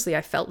 But honestly,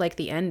 I felt like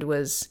the end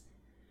was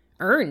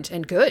earned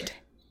and good.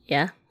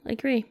 Yeah, I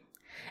agree.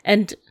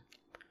 And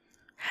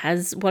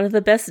has one of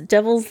the best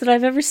devils that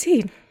I've ever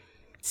seen.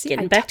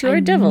 Getting back to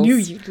our devils. I knew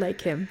you'd like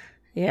him.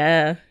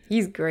 Yeah.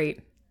 He's great.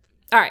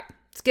 All right,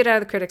 let's get out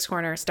of the critics'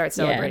 corner, start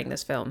celebrating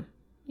this film.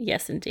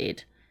 Yes,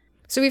 indeed.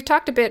 So we've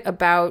talked a bit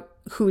about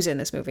who's in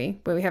this movie,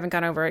 but we haven't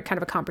gone over kind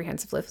of a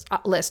comprehensive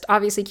list.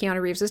 Obviously, Keanu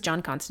Reeves is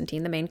John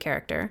Constantine, the main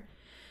character.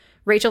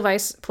 Rachel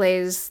Weisz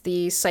plays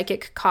the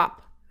psychic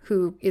cop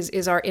who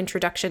is our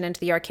introduction into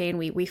the arcane.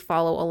 We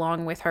follow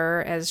along with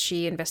her as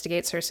she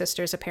investigates her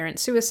sister's apparent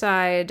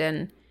suicide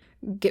and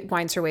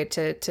winds her way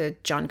to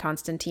John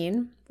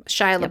Constantine.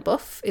 Shia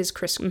LaBeouf is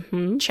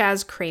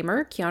Chaz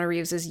Kramer, Keanu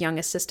Reeves' young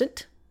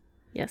assistant.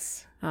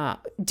 Yes.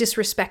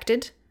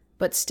 Disrespected,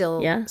 but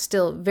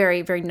still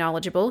very, very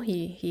knowledgeable.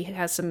 He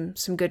has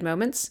some good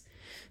moments.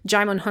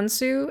 Djimon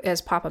Hounsou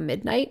as Papa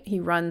Midnight. He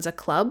runs a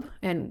club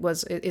and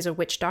is a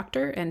witch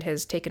doctor and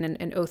has taken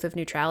an oath of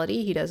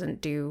neutrality. He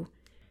doesn't do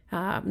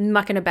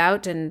mucking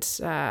about and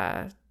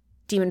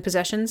demon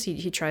possessions.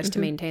 He tries to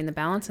maintain the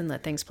balance and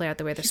let things play out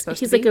the way they're supposed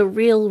to be. He's like a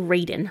real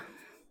Raiden.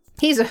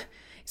 He's a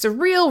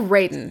real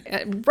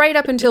Raiden. Right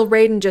up until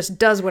Raiden just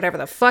does whatever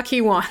the fuck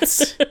he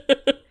wants.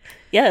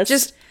 Yes.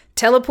 Just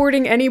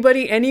teleporting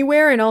anybody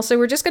anywhere, and also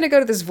we're just going to go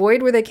to this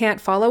void where they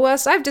can't follow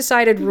us. I've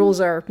decided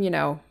rules are,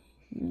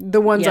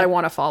 the ones I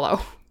want to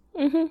follow.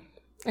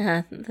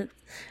 The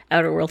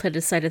Outer World had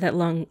decided that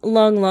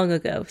long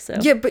ago. So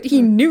yeah, but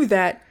he knew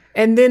that,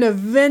 and then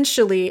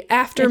eventually,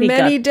 after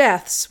many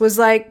deaths, was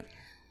like,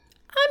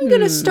 I'm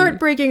going to start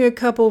breaking a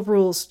couple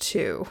rules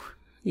too.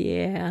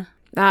 Yeah.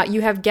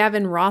 You have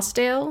Gavin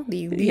Rossdale,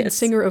 the lead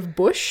singer of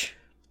Bush,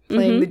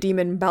 playing the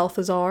demon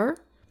Balthazar.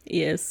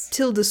 Yes.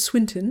 Tilda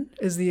Swinton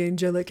as the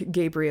angelic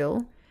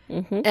Gabriel.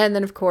 And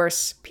then, of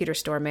course, Peter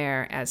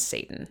Stormare as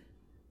Satan.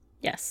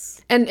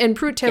 Yes. And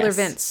Pruitt Taylor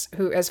Vince,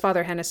 who as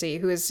Father Hennessy,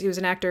 he was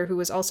an actor who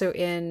was also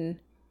in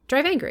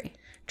Drive Angry.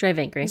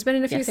 He's been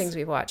in a few things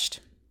we've watched.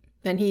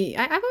 And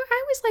I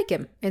always like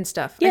him and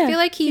stuff. Yeah, I feel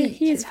like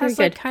he has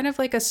like kind of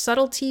like a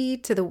subtlety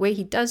to the way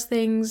he does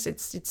things.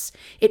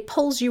 It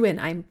pulls you in.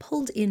 I'm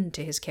pulled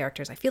into his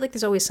characters. I feel like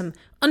there's always some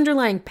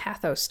underlying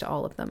pathos to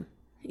all of them.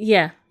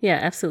 Yeah,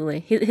 absolutely.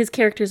 His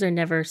characters are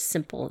never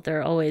simple.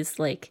 They're always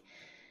like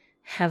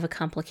have a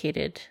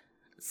complicated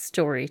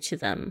story to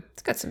them.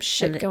 It's got some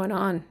shit going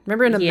on.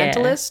 Remember in The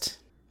Mentalist?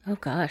 Oh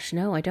gosh,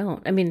 no, I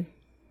don't. I mean,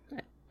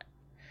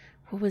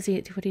 what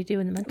did he do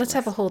in The Mentalist? Let's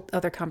have a whole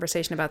other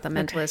conversation about The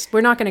Mentalist. Okay.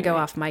 We're not going to go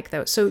off mic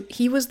though. So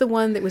he was the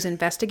one that was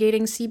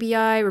investigating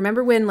CBI.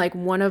 Remember when like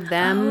one of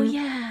them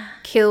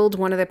killed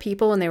one of the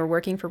people and they were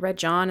working for Red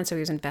John, and so he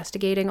was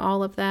investigating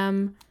all of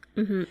them.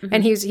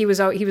 And he was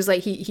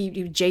like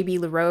JB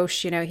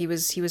LaRoche,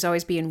 he was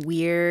always being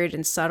weird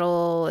and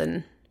subtle,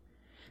 and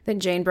then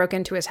Jane broke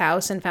into his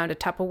house and found a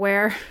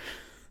Tupperware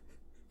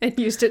and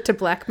used it to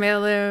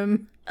blackmail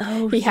him.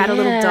 Oh, he had a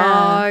little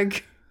dog.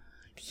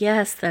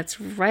 Yes,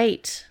 that's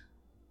right.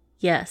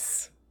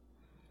 Yes.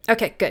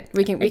 Okay, good.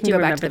 We can go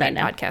back to the main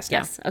podcast now.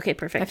 Yes. Okay,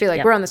 perfect. I feel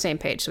like we're on the same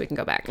page, so we can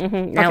go back.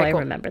 Now I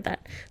remember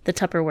that. The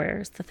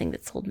Tupperware is the thing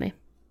that sold me.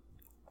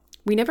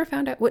 We never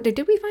found out did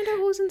we find out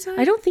what was inside?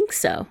 I don't think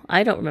so.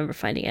 I don't remember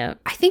finding out.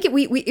 I think it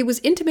was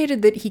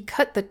intimated that he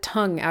cut the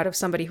tongue out of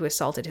somebody who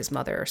assaulted his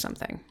mother or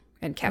something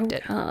and kept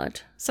it.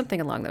 God. Something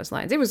along those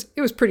lines. It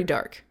was pretty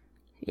dark.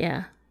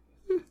 Yeah.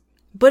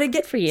 But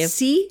again, for you.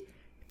 See,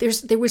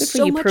 there was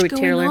so much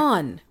going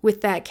on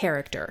with that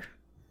character.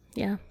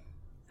 Yeah.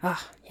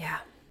 Oh, yeah.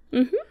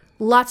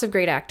 Lots of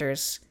great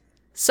actors.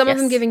 Some of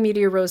them giving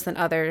meatier roles than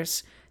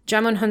others.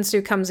 Djimon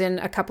Hounsou comes in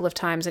a couple of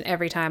times, and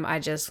every time I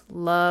just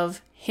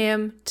love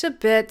him to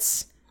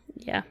bits.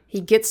 Yeah.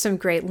 He gets some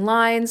great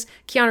lines.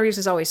 Keanu Reeves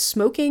is always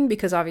smoking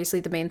because obviously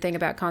the main thing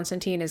about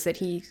Constantine is that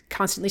he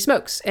constantly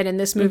smokes. And in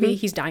this movie,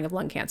 he's dying of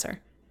lung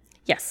cancer.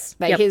 Yes.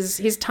 Like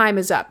his time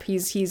is up.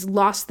 He's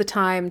lost the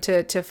time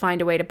to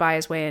find a way to buy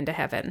his way into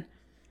heaven.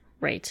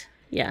 Right.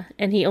 Yeah.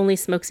 And he only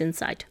smokes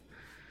inside.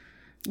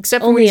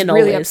 Except for Only when he's and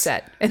really always.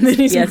 upset. And then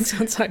he Yes.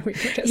 smokes outside. We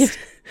noticed.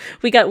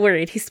 We got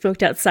worried. He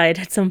smoked outside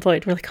at some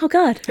point. We're like, oh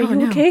God, are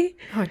you okay?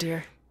 Oh,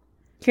 dear.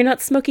 You're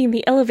not smoking in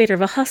the elevator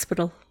of a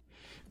hospital.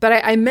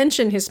 But I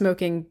mention his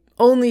smoking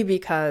only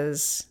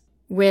because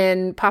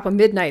when Papa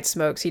Midnight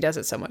smokes, he does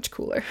it so much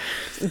cooler.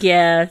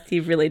 Yeah,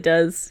 he really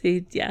does. He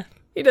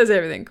does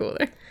everything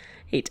cooler.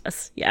 He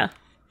does. Yeah.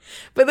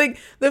 But like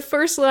the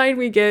first line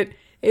we get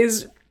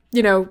is,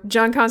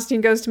 John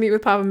Constantine goes to meet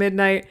with Papa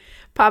Midnight.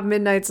 Papa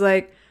Midnight's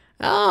like,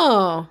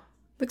 oh,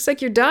 looks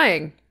like you're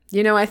dying.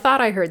 I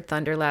thought I heard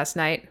thunder last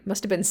night.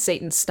 Must have been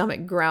Satan's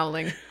stomach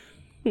growling.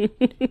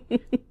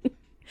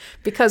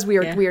 Because we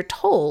are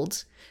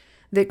told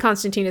that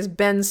Constantine has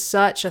been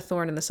such a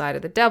thorn in the side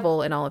of the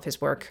devil in all of his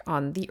work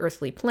on the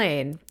earthly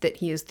plane that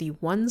he is the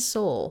one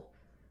soul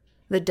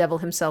the devil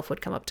himself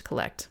would come up to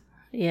collect.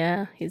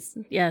 Yeah,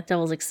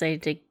 Devil's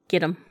excited to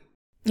get him.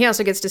 He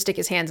also gets to stick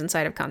his hands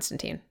inside of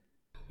Constantine.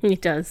 He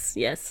does,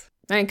 yes.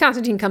 I mean,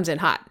 Constantine comes in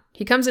hot.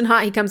 He comes in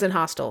hot, he comes in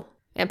hostile.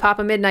 And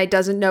Papa Midnight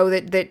doesn't know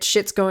that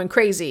shit's going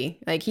crazy.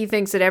 Like, he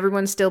thinks that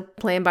everyone's still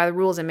playing by the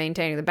rules and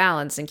maintaining the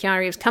balance. And Keanu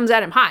Reeves comes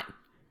at him hot.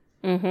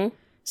 Mm-hmm.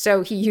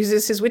 So he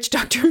uses his witch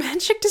doctor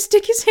magic to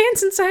stick his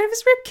hands inside of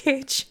his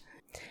ribcage.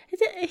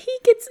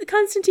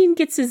 Constantine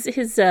gets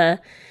his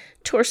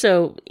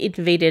torso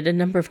invaded a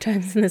number of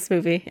times in this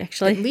movie,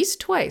 actually. At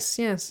least twice,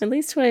 yes. At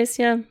least twice,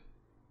 yeah.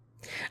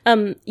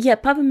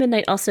 Papa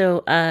Midnight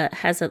also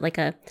has a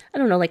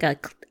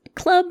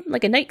club,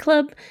 like a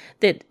nightclub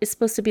that is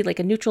supposed to be like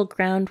a neutral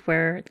ground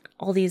where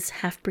all these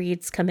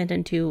half-breeds come in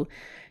and do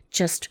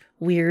just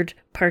weird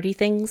party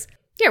things.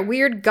 Yeah,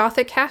 weird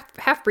gothic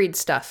half-breed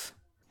stuff.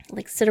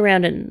 Like sit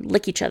around and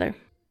lick each other.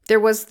 There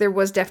was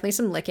definitely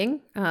some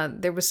licking.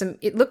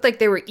 It looked like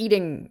they were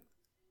eating,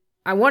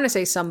 I want to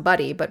say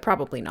somebody, but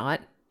probably not.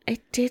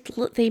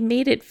 They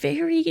made it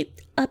very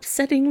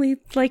upsettingly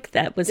like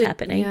that was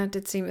happening. Yeah, it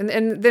did seem.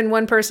 And then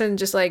one person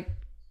just like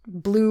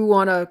blew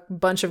on a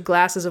bunch of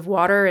glasses of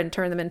water and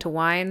turned them into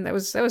wine. That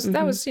was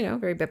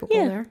very biblical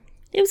there.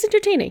 It was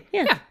entertaining.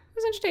 Yeah. Yeah, it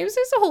was entertaining. It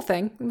was a whole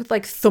thing with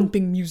like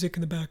thumping music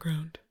in the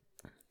background.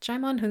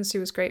 Jaimon Hunsu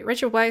was great.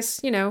 Rachel Weisz,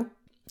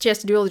 she has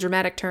to do all the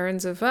dramatic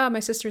turns of, oh, my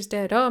sister's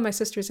dead. Oh, my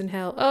sister's in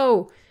hell.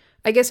 Oh,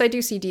 I guess I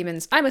do see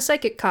demons. I'm a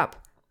psychic cop.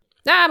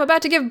 Ah, I'm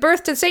about to give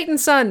birth to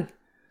Satan's son.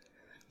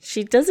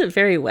 She does it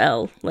very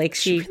well. Like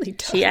she really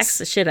does. She acts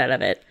the shit out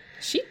of it.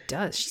 She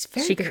does. She's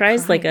very She good at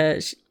cries like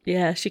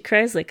crying. she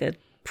cries like a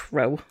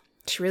pro.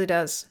 She really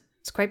does.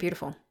 It's quite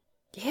beautiful.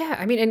 Yeah,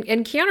 I mean,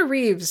 and Keanu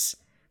Reeves,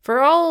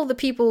 for all the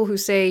people who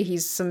say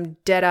he's some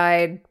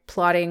dead-eyed,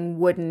 plotting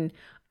wooden,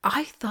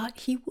 I thought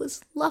he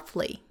was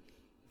lovely.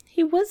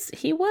 He was.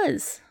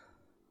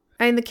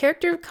 I mean, the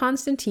character of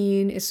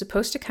Constantine is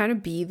supposed to kind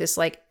of be this,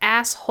 like,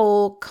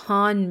 asshole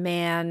con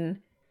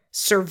man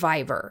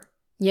survivor.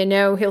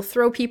 He'll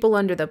throw people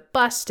under the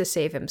bus to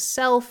save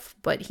himself,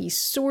 but he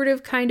sort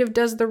of kind of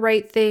does the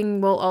right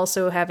thing while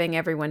also having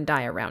everyone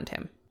die around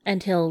him.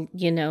 And he'll,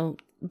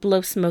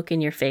 blow smoke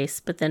in your face,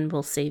 but then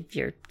we'll save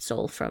your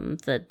soul from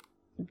the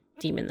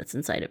demon that's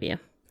inside of you.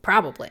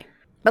 Probably.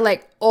 But,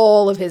 like,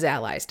 all of his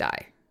allies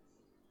die.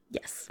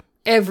 Yes.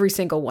 Every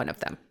single one of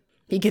them.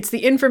 He gets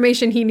the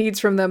information he needs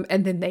from them,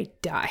 and then they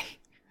die.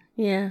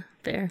 Yeah,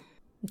 fair.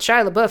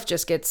 Shia LaBeouf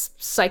just gets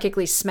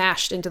psychically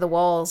smashed into the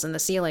walls and the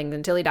ceiling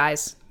until he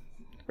dies.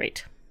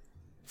 Right.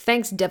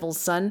 Thanks, Devil's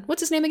Son.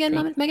 What's his name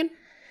again, Megan?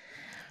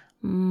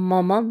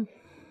 Maman.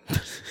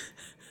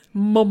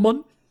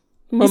 Maman.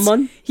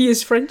 Maman. He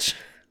is French.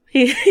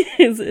 He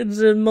is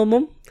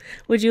maman.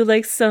 Would you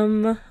like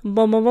some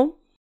maman?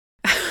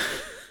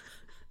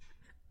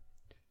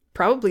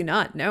 Probably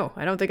not. No,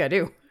 I don't think I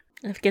do.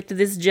 I've got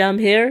this jam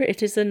here.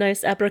 It is a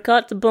nice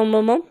apricot. Bon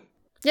maman.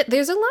 Yeah,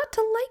 there's a lot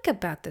to like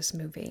about this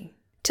movie.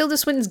 Tilda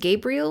Swinton's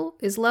Gabriel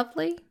is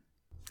lovely.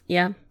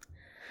 Yeah.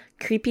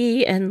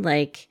 Creepy and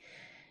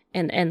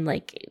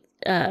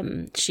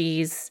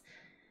she's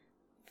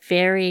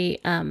very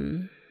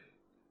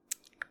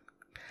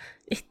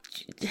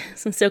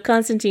so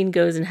Constantine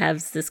goes and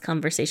has this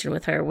conversation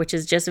with her, which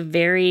is just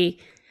very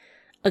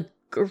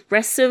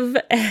aggressive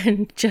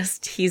and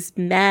just he's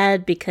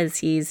mad because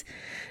he's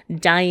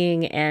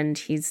dying and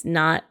he's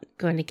not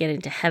going to get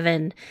into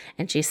heaven,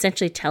 and she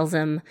essentially tells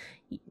him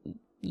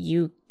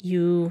you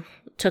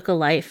took a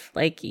life,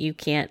 like you're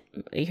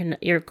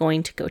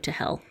going to go to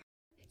hell.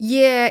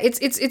 Yeah,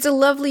 it's a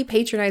lovely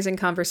patronizing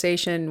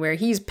conversation where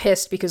he's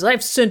pissed because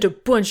I've sent a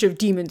bunch of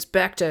demons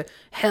back to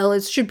hell.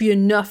 It should be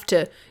enough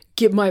to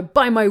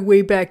buy my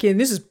way back in.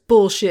 This is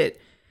bullshit.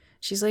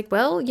 She's like,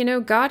 well,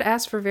 God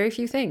asks for very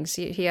few things.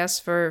 He asks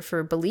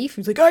for belief.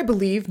 He's like, I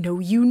believe. No,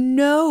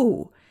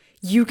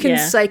 you can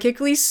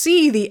psychically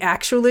see the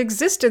actual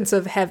existence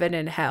of heaven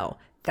and hell.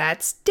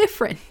 That's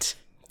different.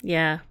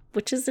 Yeah,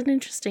 which is an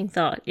interesting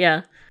thought.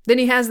 Yeah. Then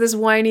he has this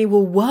whiny,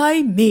 well,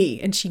 why me?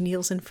 And she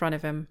kneels in front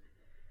of him.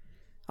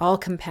 All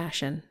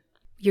compassion.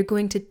 You're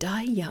going to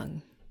die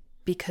young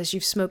because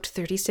you've smoked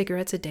 30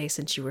 cigarettes a day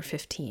since you were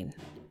 15.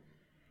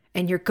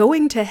 And you're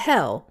going to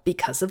hell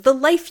because of the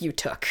life you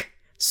took.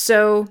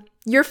 So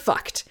you're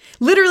fucked.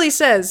 Literally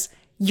says,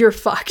 you're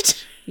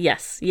fucked.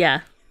 Yes.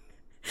 Yeah.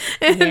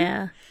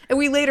 Yeah. And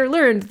we later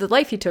learned the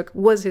life he took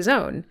was his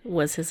own.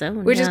 Was his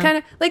own. Which is kind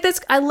of like,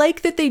 I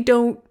like that they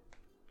don't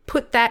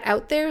put that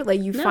out there.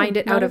 Like you find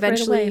it out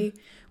eventually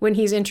when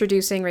he's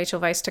introducing Rachel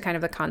Weisz to kind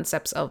of the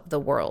concepts of the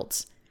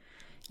worlds.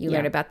 You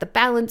learn about the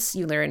balance.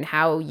 You learn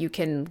how you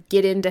can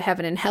get into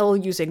heaven and hell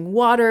using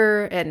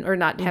water, or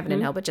not heaven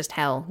and hell, but just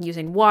hell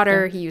using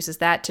water. Yeah. He uses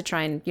that to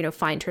try and,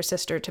 find her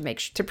sister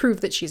to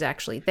prove that she's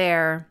actually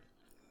there.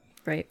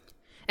 Right.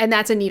 And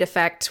that's a neat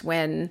effect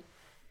when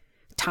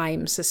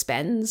time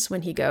suspends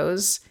when he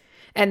goes,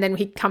 and then when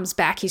he comes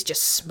back, he's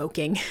just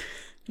smoking.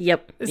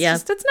 Yep.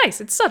 That's nice.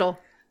 It's subtle.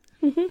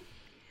 Mm-hmm.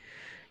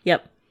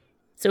 Yep.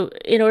 So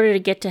in order to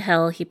get to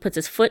hell, he puts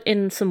his foot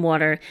in some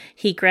water.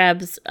 He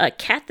grabs a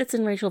cat that's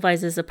in Rachel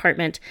Weisz's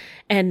apartment,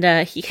 and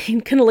he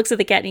kind of looks at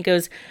the cat and he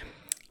goes,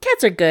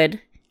 "Cats are good.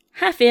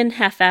 Half in,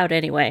 half out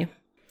anyway."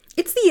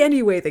 It's the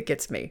anyway that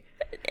gets me.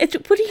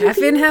 What do you half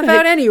in, half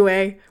out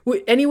anyway?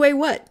 Anyway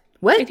what?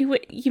 What? Anyway,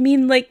 you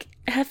mean like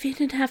half in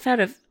and half out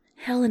of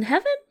hell and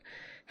heaven?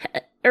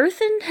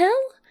 Earth and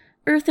hell?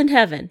 Earth and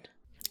heaven.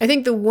 I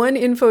think the one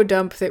info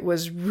dump that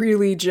was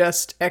really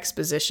just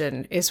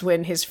exposition is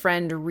when his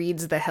friend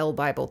reads the Hell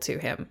Bible to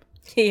him.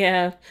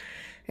 Yeah.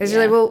 It's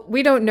like, well,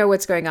 we don't know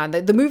what's going on.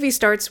 The movie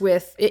starts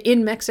with,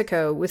 in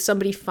Mexico, with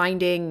somebody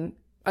finding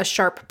a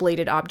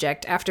sharp-bladed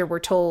object after we're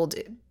told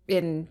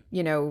in,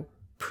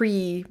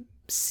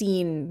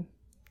 pre-scene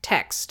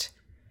text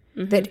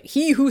that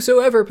he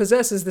whosoever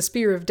possesses the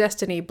Spear of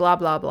Destiny, blah,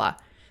 blah, blah.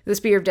 The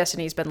Spear of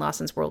Destiny has been lost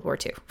since World War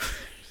II.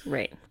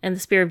 Right. And the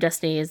Spear of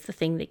Destiny is the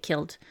thing that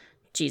killed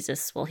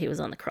Jesus while he was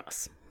on the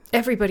cross.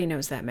 Everybody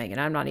knows that, Megan.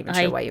 I'm not even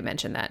sure why you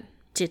mentioned that.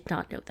 Did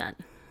not know that.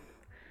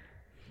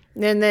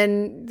 And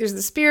then there's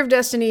the Spear of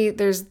Destiny.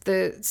 There's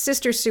the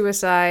sister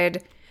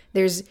suicide.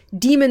 There's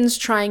demons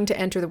trying to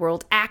enter the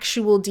world.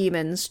 Actual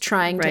demons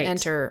trying to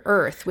enter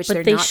Earth, which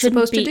they're not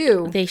supposed to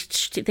do.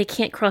 They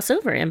can't cross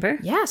over, Amber.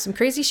 Yeah, some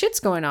crazy shit's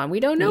going on. We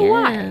don't know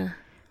why.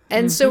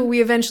 And so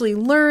we eventually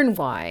learn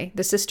why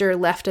the sister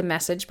left a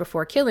message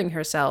before killing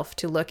herself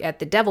to look at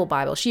the Devil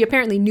Bible. She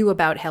apparently knew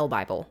about Hell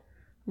Bible.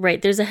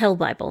 Right. There's a Hell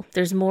Bible.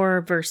 There's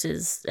more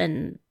verses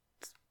and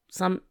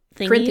some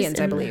things. Corinthians,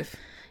 I believe.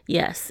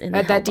 Yes.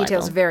 That detail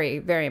is very,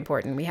 very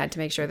important. We had to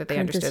make sure that they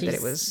understood that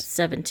it was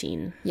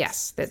 17.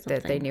 Yes, that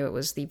they knew it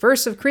was the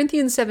verse of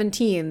Corinthians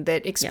 17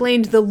 that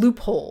explained the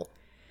loophole.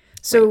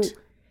 So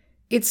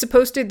it's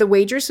the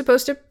wager's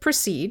supposed to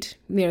proceed,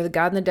 the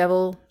God and the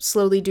devil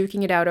slowly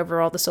duking it out over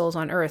all the souls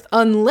on earth,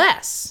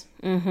 unless,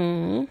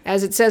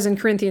 as it says in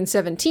Corinthians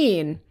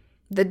 17,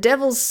 the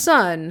devil's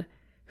son,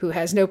 who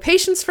has no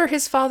patience for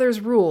his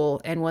father's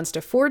rule and wants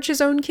to forge his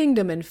own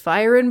kingdom in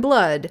fire and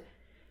blood,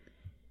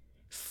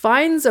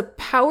 finds a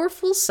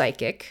powerful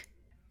psychic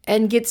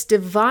and gets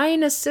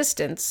divine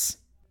assistance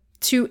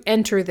to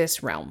enter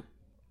this realm,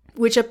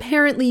 which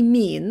apparently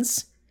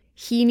means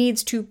he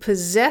needs to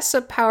possess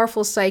a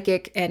powerful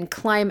psychic and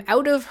climb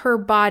out of her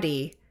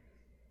body,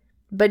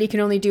 but he can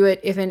only do it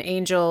if an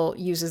angel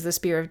uses the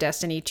Spear of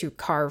Destiny to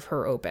carve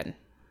her open.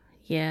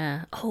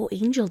 Yeah. Oh,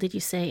 angel, did you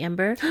say,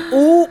 Ember?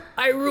 Oh,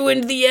 I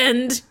ruined the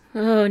end.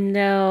 Oh,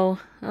 no.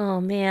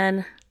 Oh,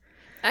 man.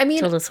 I mean,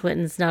 Tilda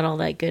Swinton's not all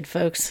that good,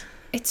 folks.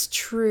 It's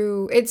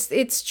true.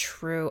 It's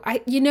true.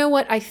 You know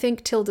what? I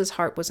think Tilda's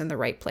heart was in the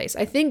right place.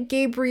 I think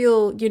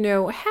Gabriel,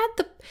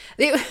 had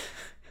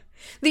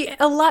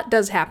a lot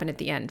does happen at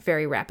the end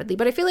very rapidly,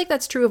 but I feel like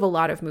that's true of a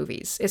lot of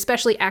movies,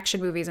 especially action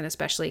movies and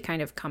especially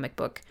kind of comic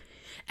book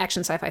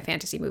action sci-fi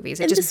fantasy movies.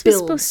 It just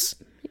builds.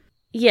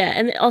 Yeah,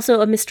 and also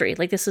a mystery.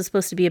 Like, this was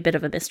supposed to be a bit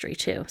of a mystery,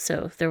 too.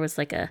 So there was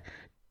like a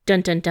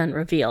dun-dun-dun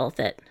reveal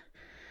that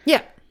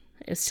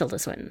it's Tilda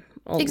Swinton.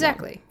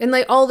 Exactly. And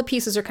like all the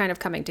pieces are kind of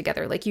coming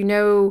together. Like,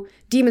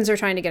 demons are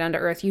trying to get onto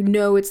Earth.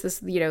 It's this,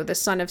 the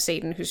son of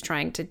Satan who's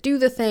trying to do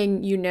the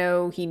thing.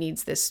 He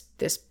needs this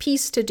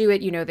piece to do it.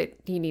 That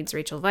he needs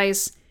Rachel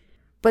Weisz.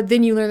 But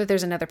then you learn that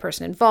there's another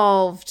person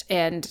involved,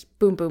 and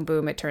boom, boom,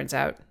 boom, it turns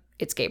out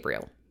it's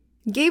Gabriel.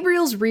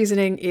 Gabriel's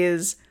reasoning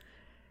is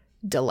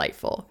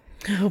delightful.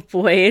 Oh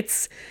boy,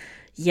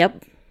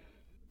 yep.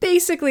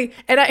 Basically,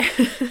 and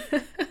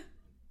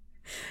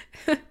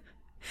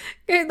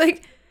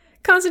like,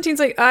 Constantine's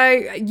like,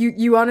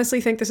 you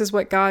honestly think this is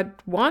what God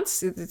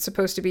wants? It's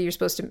supposed to be, you're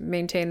supposed to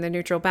maintain the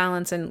neutral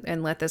balance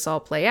and let this all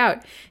play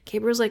out.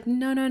 Gabriel's like,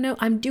 no,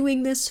 I'm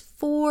doing this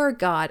for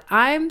God.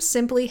 I'm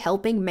simply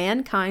helping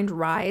mankind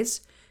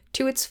rise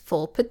to its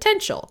full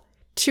potential.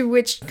 To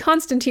which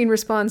Constantine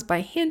responds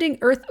by handing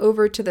Earth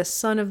over to the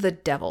son of the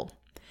devil.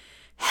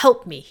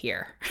 Help me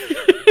here.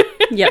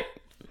 Yep.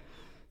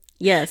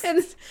 Yes.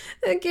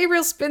 And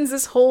Gabriel spins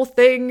this whole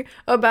thing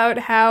about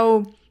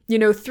how,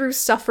 through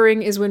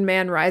suffering is when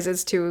man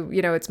rises to,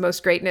 its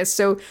most greatness.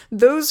 So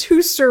those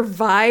who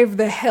survive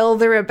the hell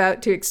they're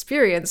about to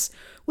experience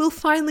will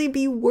finally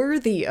be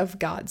worthy of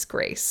God's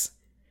grace.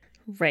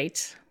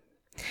 Right.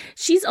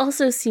 She's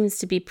also seems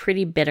to be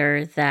pretty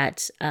bitter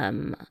that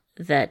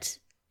that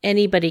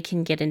anybody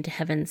can get into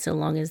heaven so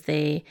long as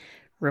they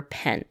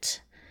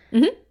repent.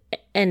 Mm-hmm.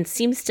 and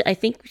seems to, I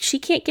think she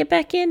can't get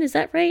back in. Is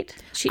that right?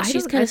 She's kind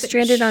I of think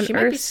stranded on She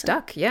might be Earth.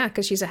 stuck, yeah,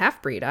 because she's a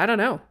half-breed. I don't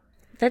know.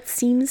 That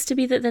seems to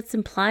be that's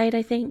implied,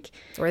 I think.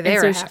 Or And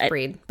they're so a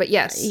half-breed. But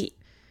yes.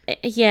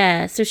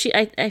 Yeah, so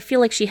I feel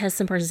like she has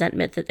some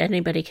resentment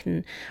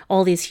that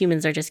all these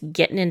humans are just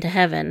getting into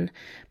heaven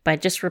by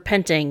just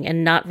repenting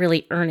and not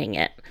really earning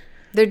it.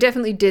 There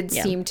definitely did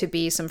seem to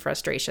be some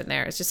frustration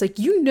there. It's just like,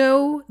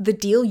 the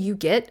deal you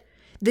get,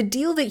 the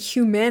deal that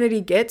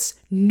humanity gets,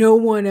 no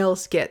one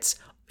else gets.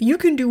 You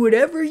can do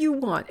whatever you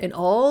want, and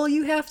all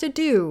you have to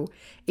do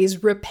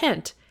is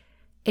repent,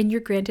 and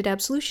you're granted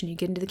absolution. You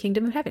get into the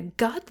kingdom of heaven.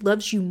 God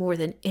loves you more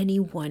than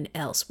anyone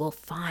else. Well,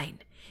 fine.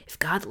 If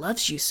God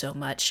loves you so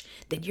much,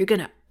 then you're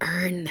going to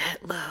earn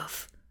that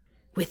love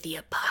with the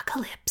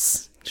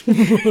apocalypse.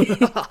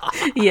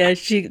 Yeah,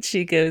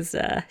 she goes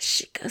a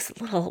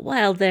little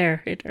wild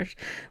there in her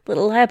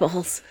little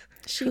eyeballs.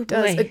 She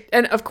does.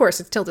 And of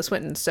course, it's Tilda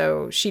Swinton,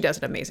 so she does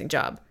an amazing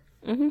job.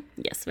 Mm-hmm.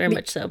 Yes, very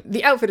much so.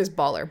 The outfit is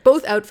baller.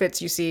 Both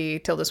outfits you see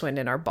Tilda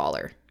Swinton are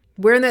baller.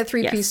 Wearing that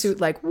three-piece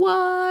suit, like,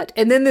 what?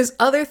 And then this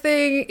other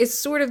thing is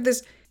sort of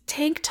this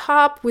tank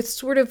top with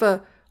sort of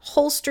a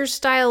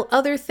holster-style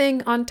other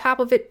thing on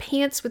top of it.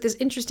 Pants with this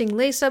interesting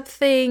lace-up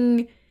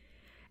thing.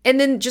 And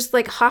then just,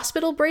 like,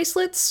 hospital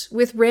bracelets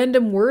with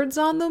random words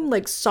on them,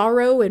 like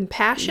sorrow and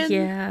passion.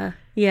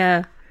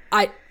 Yeah.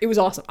 It was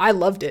awesome. I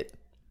loved it.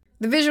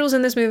 The visuals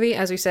in this movie,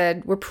 as we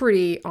said, were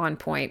pretty on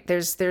point.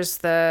 There's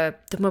the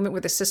moment where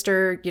the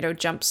sister,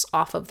 jumps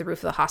off of the roof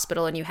of the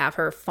hospital and you have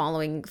her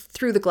following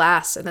through the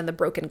glass and then the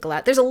broken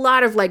glass. There's a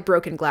lot of like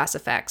broken glass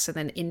effects and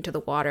then into the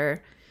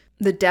water.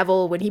 The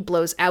devil, when he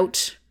blows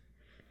out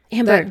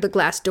Amber. the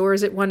glass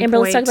doors at one point. Amber,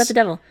 let's talk about the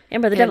devil.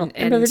 Amber, the devil.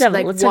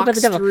 Like, Let's talk about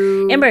the devil.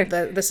 Through Amber.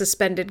 The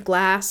suspended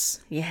glass.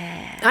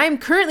 Yeah. I am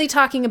currently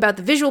talking about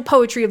the visual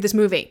poetry of this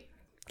movie.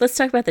 Let's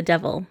talk about the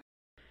devil.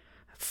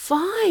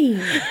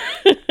 Fine.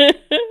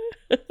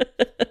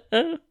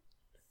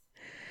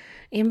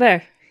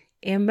 Amber.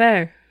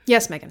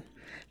 Yes, Megan.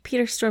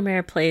 Peter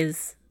Stormare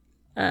plays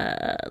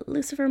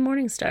Lucifer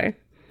Morningstar.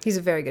 He's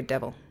a very good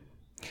devil.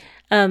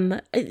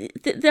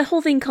 The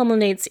whole thing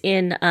culminates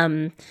in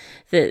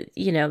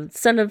the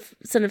son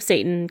of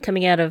Satan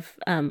coming out of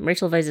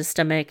Rachel Weisz's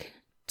stomach.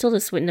 Tilda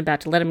Swinton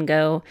about to let him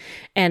go,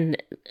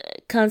 and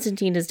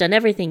Constantine has done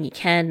everything he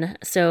can.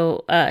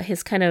 So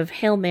his kind of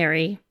Hail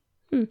Mary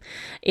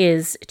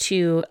is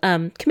to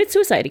commit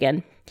suicide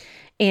again.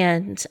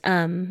 And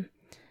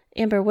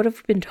Amber, what have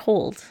we been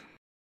told?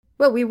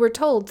 Well, we were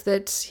told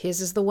that his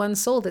is the one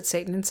soul that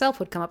Satan himself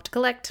would come up to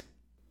collect.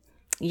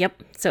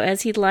 Yep. So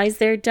as he lies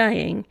there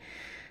dying,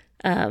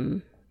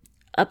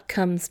 up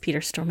comes Peter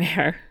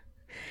Stormare.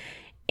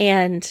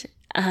 And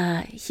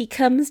he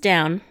comes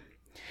down.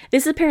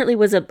 This apparently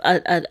was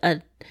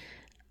a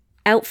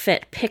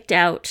outfit picked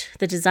out.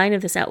 The design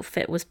of this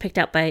outfit was picked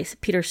out by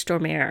Peter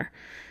Stormare.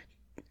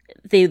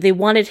 They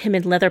wanted him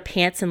in leather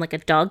pants and like a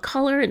dog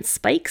collar and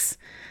spikes.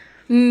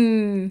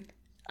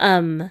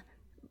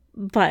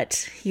 But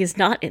he is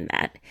not in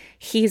that.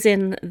 He's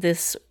in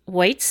this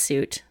white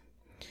suit,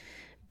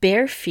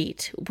 bare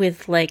feet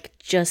with like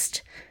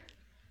just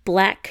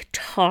black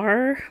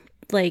tar,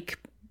 like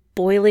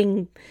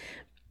boiling,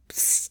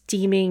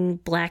 steaming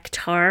black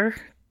tar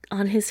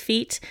on his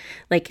feet,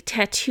 like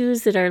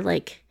tattoos that are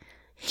like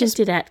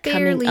hinted at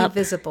coming up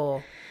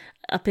visible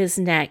up his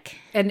neck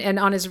and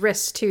on his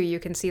wrists too. You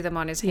can see them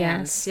on his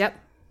hands. Yes.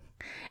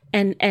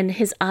 Yep. And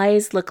his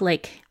eyes look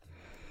like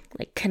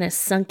kind of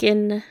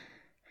sunken,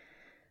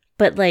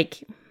 but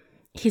like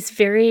he's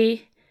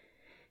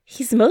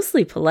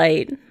mostly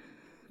polite.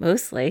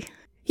 Mostly.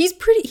 He's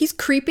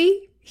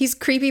creepy. He's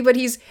creepy, but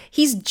he's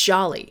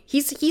jolly.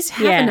 He's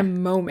having a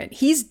moment.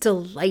 He's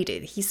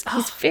delighted. He's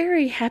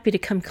very happy to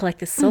come collect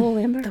the soul,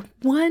 Amber. The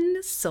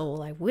one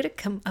soul I would have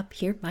come up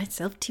here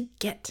myself to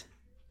get.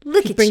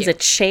 Look He at brings you. a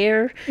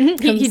chair.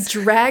 He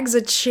drags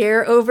a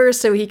chair over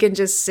so he can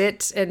just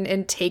sit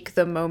and take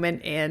the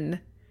moment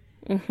in.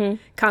 Mm-hmm.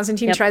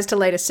 Constantine tries to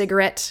light a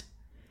cigarette,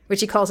 which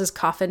he calls his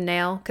coffin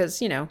nail, because,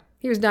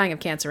 he was dying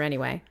of cancer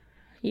anyway.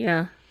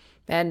 Yeah.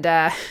 And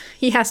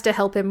he has to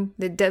help him.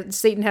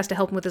 Satan has to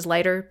help him with his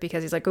lighter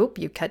because he's like, "Oh,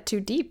 you cut too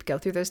deep. Go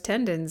through those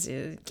tendons.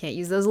 You can't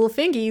use those little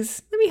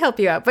fingies. Let me help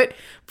you out."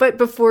 But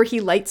before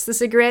he lights the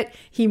cigarette,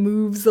 he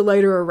moves the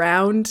lighter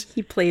around.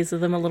 He plays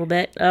with them a little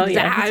bit. Oh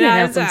yeah, he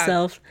can't help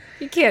himself.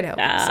 He can't help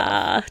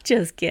himself.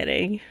 Just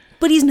kidding.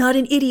 But he's not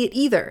an idiot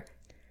either.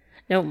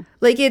 No.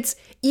 Like, it's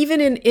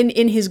even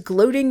in his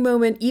gloating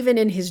moment, even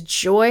in his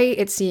joy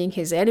at seeing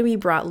his enemy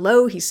brought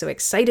low, he's so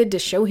excited to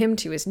show him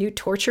to his new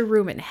torture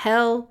room in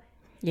hell.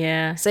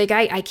 Yeah. It's like,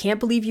 I can't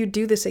believe you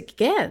do this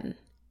again.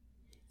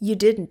 You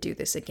didn't do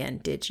this again,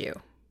 did you?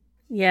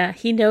 Yeah,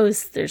 he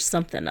knows there's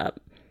something up.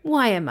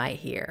 Why am I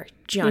here,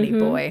 Johnny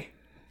boy?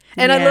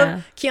 And I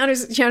love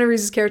Keanu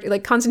Reeves' character.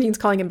 Like, Constantine's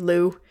calling him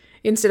Lou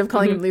instead of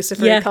calling him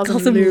Lucifer. Yeah, he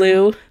calls him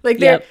Lou. Like,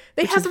 they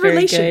have a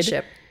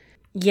relationship.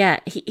 Yeah,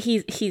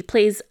 he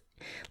plays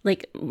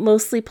like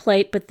mostly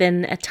polite, but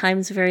then at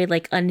times very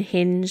like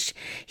unhinged.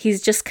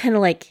 He's just kind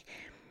of like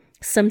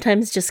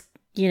sometimes just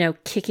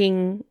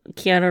kicking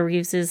Keanu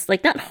Reeves's,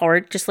 like, not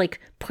hard, just like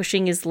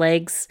pushing his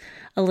legs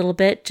a little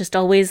bit, just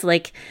always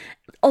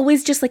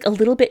just like a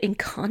little bit in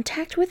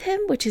contact with him,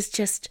 which is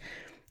just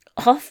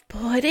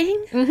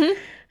off-putting. Mm-hmm.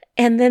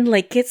 And then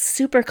like gets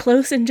super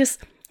close and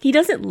just, he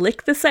doesn't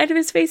lick the side of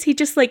his face. He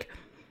just like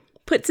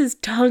puts his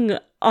tongue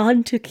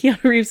onto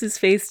Keanu Reeves's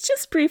face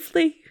just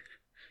briefly.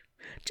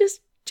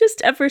 Just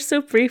ever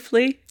so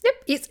briefly.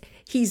 Yep.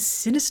 He's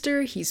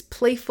sinister, he's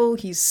playful,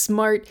 he's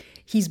smart,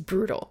 he's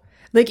brutal.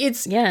 Like,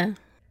 it's... Yeah.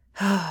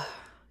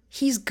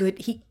 He's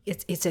good.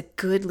 It's a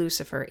good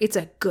Lucifer. It's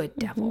a good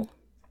devil.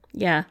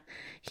 Yeah.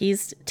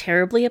 He's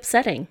terribly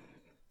upsetting.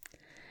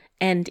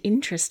 And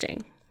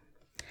interesting.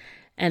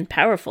 And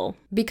powerful.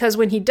 Because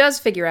when he does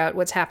figure out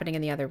what's happening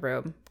in the other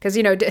room, because,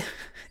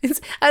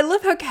 I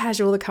love how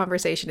casual the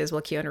conversation is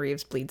while Keanu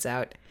Reeves bleeds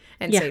out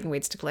and Satan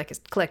waits to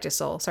collect his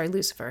soul. Sorry,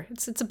 Lucifer.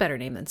 It's a better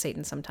name than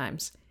Satan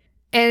sometimes.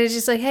 And it's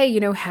just like, hey,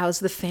 how's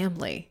the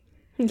family?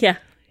 Yeah.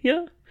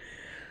 Yeah.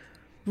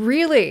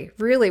 Really?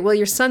 Really? Well,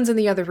 your son's in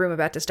the other room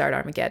about to start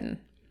Armageddon.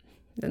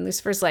 And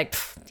Lucifer's like,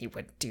 he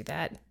wouldn't do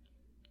that.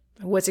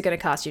 What's it going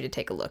to cost you to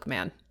take a look,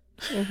 man?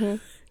 Mm-hmm.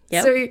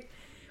 Yep. So he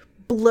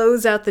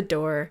blows out the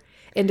door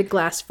into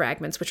glass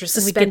fragments, which are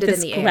suspended in the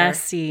air. We get this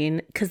glass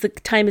scene, because the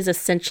time is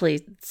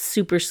essentially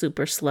super,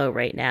 super slow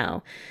right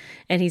now.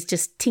 And he's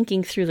just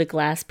tinking through the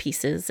glass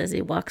pieces as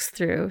he walks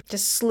through.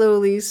 Just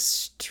slowly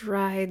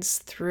strides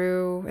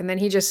through. And then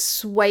he just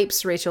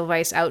swipes Rachel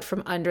Weisz out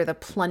from under the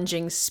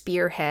plunging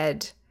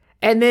spearhead.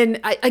 And then,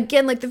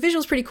 again, like, the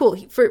visual's pretty cool.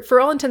 For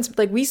all intents,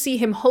 like, we see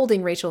him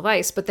holding Rachel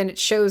Weisz, but then it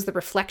shows the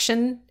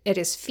reflection at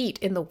his feet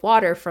in the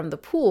water from the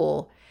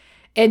pool.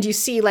 And you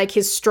see, like,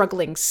 his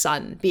struggling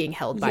son being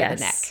held by the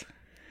neck.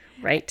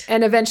 Right.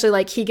 And eventually,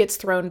 like, he gets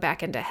thrown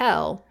back into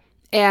hell.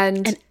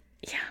 And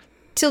yeah.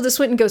 Tilda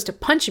Swinton goes to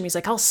punch him. He's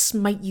like, I'll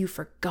smite you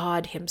for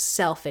God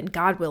himself, and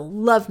God will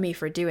love me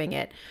for doing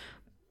it.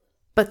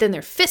 But then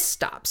their fist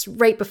stops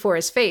right before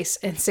his face,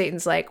 and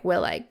Satan's like,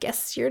 well, I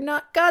guess you're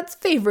not God's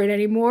favorite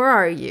anymore,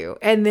 are you?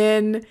 And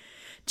then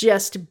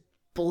just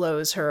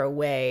blows her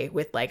away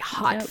with, like,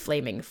 hot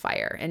flaming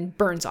fire and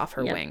burns off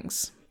her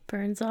wings.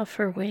 Burns off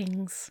her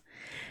wings.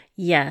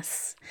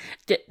 Yes.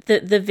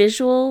 The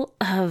visual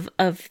of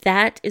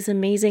that is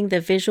amazing. The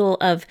visual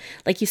of,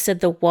 like you said,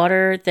 the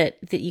water that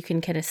you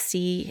can kind of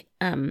see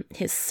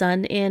his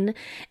son in.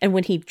 And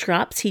when he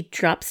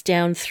drops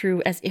down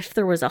through as if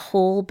there was a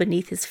hole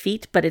beneath his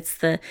feet, but it's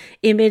the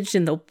image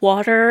in the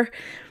water.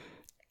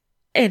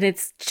 And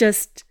it's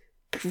just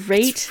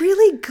great. It's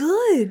really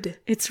good.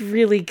 It's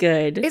really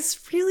good.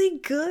 It's really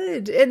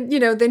good. And,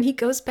 then he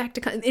goes back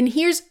to... And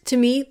here's, to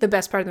me, the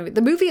best part of the movie.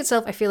 The movie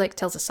itself, I feel like,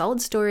 tells a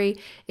solid story.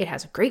 It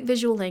has a great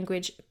visual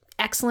language,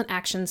 excellent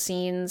action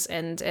scenes,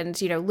 and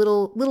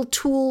little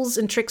tools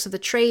and tricks of the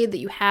trade that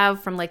you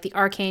have, from, like, the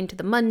arcane to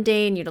the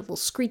mundane. The little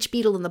screech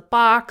beetle in the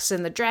box,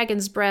 and the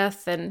dragon's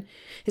breath, and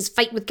his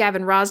fight with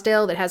Gavin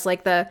Rosdale that has,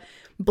 like, the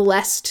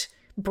blessed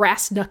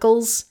brass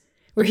knuckles,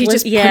 where he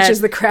just punches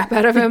the crap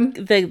out of him.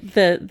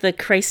 The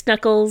Christ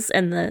knuckles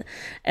and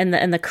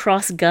the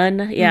cross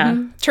gun. Yeah.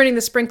 Mm-hmm. Turning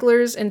the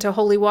sprinklers into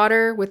holy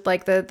water with,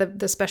 like,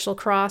 the special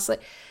cross.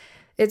 Like,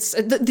 it's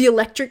the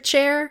electric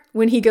chair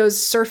when he goes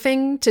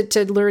surfing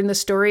to learn the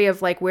story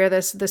of, like, where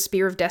the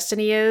Spear of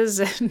Destiny is.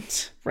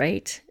 And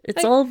right.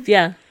 It's all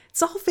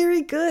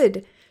very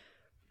good.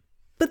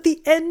 But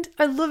the end,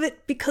 I love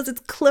it because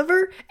it's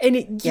clever, and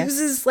it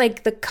uses,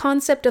 like, the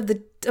concept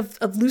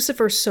of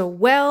Lucifer so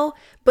well.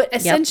 But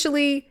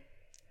essentially,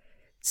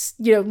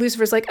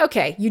 Lucifer's like,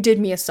 okay, you did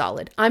me a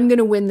solid. I'm going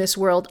to win this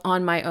world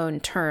on my own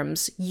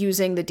terms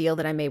using the deal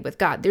that I made with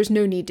God. There's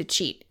no need to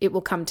cheat. It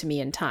will come to me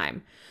in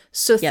time.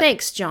 So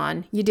thanks,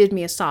 John. You did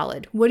me a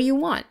solid. What do you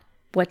want?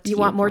 What do you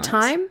want? More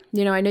time?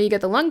 I know you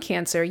got the lung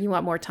cancer. You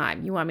want more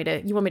time. You want me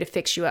to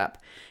fix you up.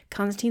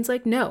 Constantine's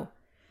like, no.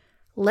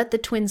 Let the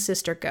twin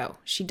sister go.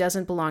 She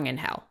doesn't belong in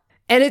hell.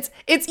 And it's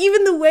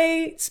even the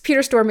way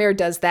Peter Stormare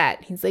does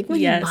that. He's like, what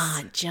do you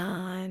want,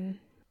 John?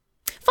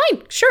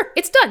 Fine, sure,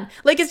 it's done.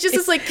 Like, it's just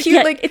this, like,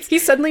 cute,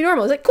 he's suddenly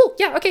normal. It's like, cool,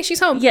 yeah, okay,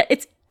 she's home. Yeah,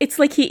 it's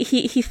like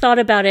he thought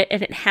about it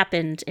and it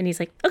happened, and he's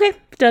like, okay,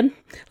 done.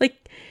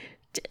 Like,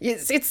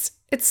 it's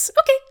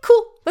okay,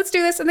 cool, let's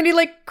do this. And then he,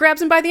 like,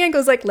 grabs him by the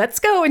ankles, like, let's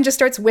go, and just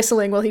starts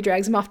whistling while he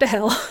drags him off to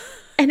hell.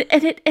 And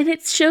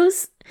it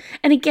shows,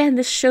 and again,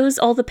 this shows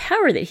all the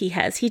power that he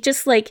has. He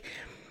just, like,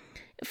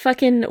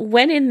 fucking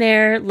went in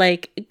there,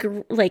 like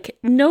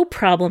no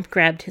problem,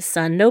 grabbed his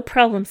son, no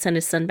problem, sent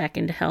his son back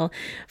into hell,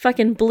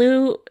 fucking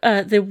blew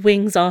the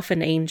wings off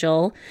an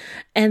angel,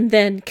 and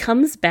then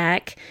comes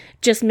back,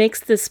 just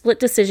makes the split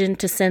decision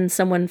to send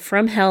someone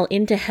from hell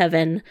into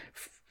heaven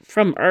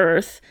from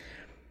earth,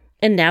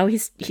 and now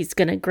he's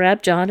gonna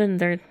grab John, and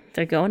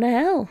they're going to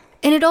hell.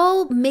 And it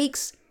all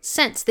makes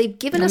sense. They've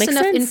given us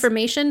enough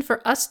information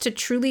for us to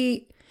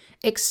truly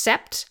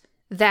accept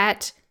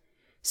that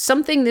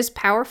something this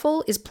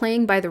powerful is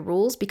playing by the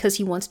rules because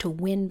he wants to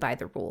win by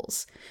the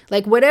rules.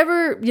 Like,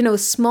 whatever,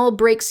 small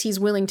breaks he's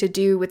willing to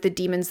do with the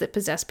demons that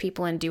possess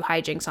people and do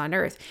hijinks on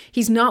Earth,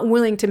 he's not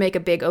willing to make a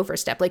big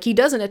overstep. Like, he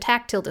doesn't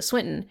attack Tilda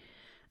Swinton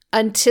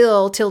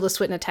until Tilda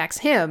Swinton attacks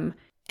him,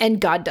 and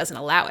God doesn't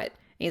allow it.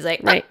 And he's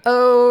like, Right.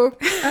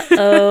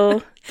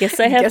 uh-oh, guess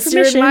I have guess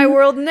permission. you're in my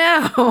world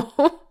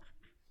now.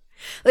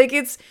 Like,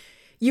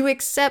 you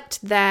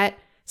accept that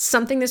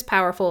something this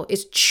powerful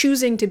is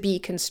choosing to be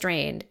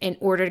constrained in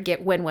order to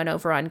get win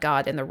over on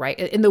God in the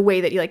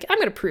way that you're like, I'm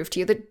going to prove to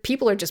you that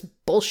people are just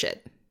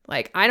bullshit.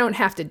 Like, I don't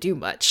have to do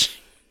much.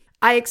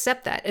 I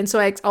accept that. And so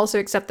I also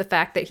accept the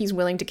fact that he's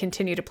willing to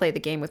continue to play the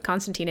game with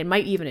Constantine and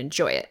might even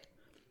enjoy it.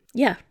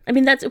 Yeah. I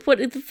mean, that's what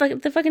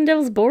the fucking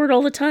devil's bored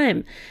all the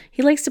time.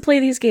 He likes to play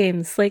these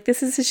games. Like,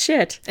 this is his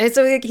shit. And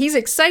so like, he's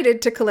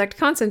excited to collect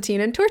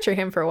Constantine and torture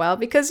him for a while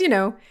because, you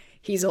know,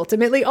 he's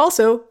ultimately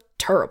also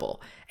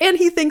terrible. And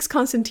he thinks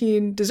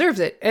Constantine deserves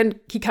it. And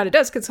he kind of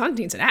does because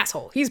Constantine's an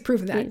asshole. He's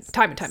proven that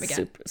time and time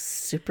again.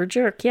 Super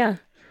jerk, yeah.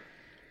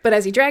 But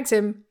as he drags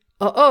him,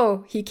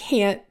 he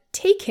can't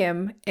take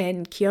him.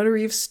 And Keanu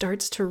Reeves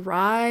starts to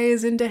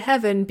rise into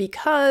heaven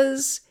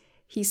because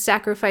he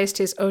sacrificed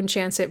his own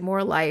chance at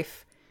more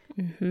life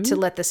to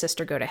let the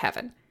sister go to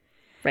heaven.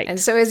 Right. And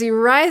so as he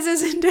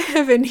rises into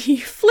heaven, he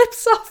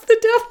flips off the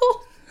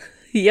devil.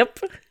 Yep.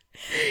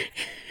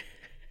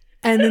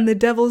 And then the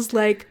devil's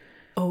like,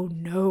 oh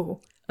no.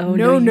 Oh,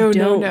 no.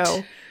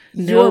 Nope.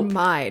 You're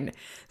mine.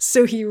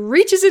 So he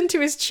reaches into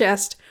his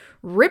chest,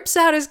 rips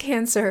out his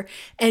cancer,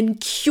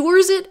 and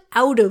cures it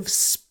out of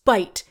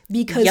spite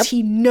because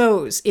he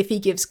knows if he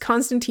gives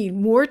Constantine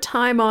more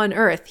time on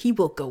Earth, he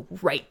will go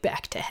right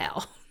back to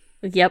hell.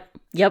 Yep.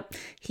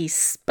 He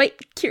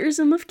spite cures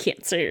him of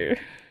cancer.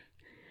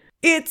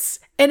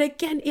 And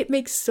again, it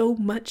makes so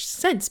much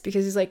sense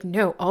because he's like,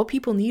 no, all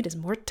people need is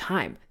more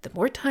time. The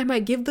more time I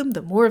give them,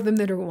 the more of them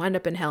that are wind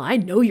up in hell. I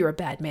know you're a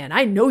bad man.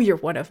 I know you're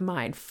one of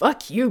mine.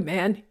 Fuck you,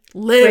 man.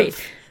 Live.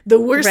 Right. The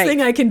worst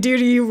thing I can do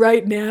to you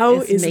right now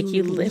is make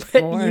you live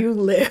more. You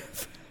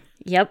live.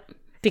 Yep.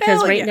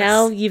 Because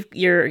now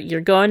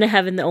you're going to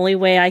heaven. The only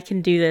way I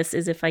can do this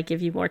is if I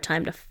give you more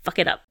time to fuck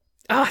it up.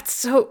 Oh,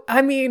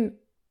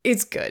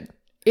 it's good.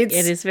 It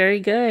is very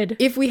good.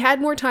 If we had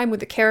more time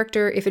with the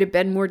character, if it had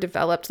been more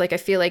developed, like I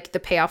feel like the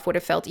payoff would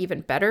have felt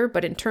even better.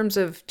 But in terms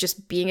of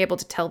just being able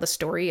to tell the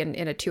story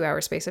in a 2-hour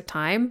space of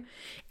time,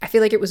 I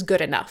feel like it was good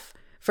enough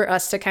for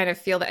us to kind of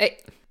feel that,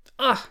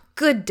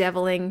 good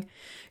deviling,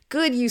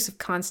 good use of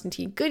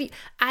Constantine,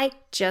 I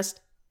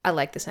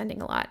like this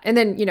ending a lot. And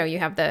then, you know, you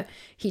have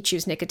he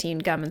chews nicotine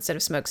gum instead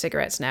of smoke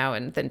cigarettes now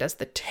and then does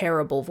the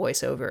terrible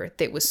voiceover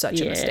that was such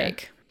a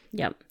mistake.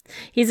 Yep.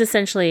 He's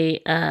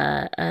essentially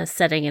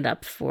setting it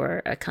up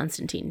for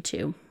Constantine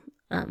too.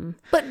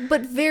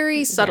 But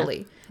very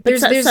subtly. Yeah.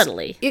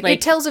 Subtly.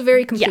 It tells a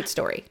very complete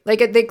story.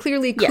 Like they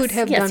clearly could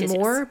have done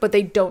more, but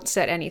they don't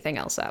set anything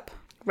else up.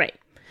 Right.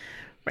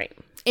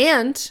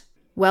 And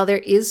while there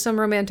is some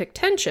romantic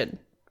tension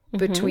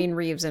between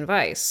Reeves and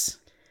Weisz,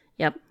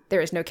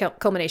 there is no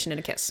culmination in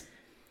a kiss.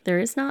 There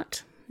is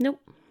not. Nope.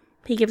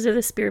 He gives her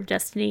the Spear of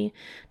Destiny,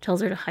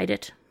 tells her to hide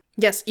it.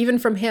 Yes, even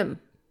from him.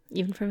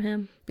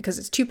 Because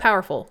it's too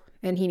powerful,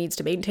 and he needs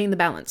to maintain the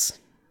balance.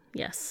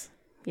 Yes,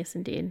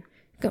 indeed.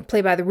 Gonna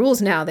play by the rules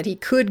now that he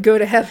could go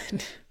to heaven.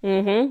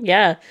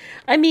 Yeah.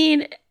 I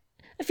mean,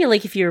 I feel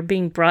like if you were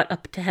being brought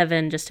up to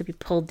heaven just to be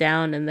pulled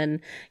down and then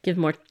give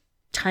more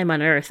time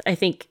on Earth, I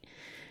think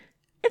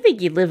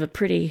you'd live a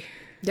pretty...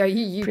 Yeah,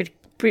 you'd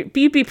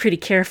be pretty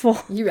careful.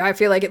 I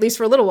feel like at least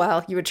for a little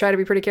while, you would try to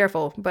be pretty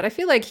careful. But I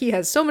feel like he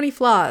has so many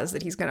flaws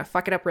that he's gonna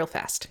fuck it up real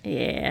fast.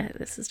 Yeah,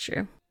 this is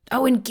true.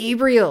 Oh, and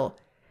Gabriel.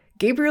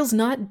 Gabriel's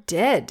not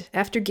dead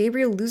after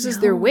Gabriel loses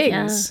their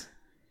wings. Yeah.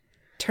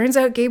 Turns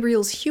out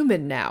Gabriel's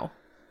human now.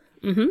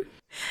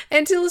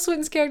 And Tilda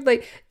Swinton's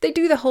character, they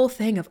do the whole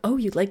thing of, oh,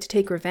 you'd like to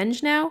take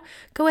revenge now?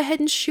 Go ahead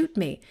and shoot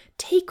me.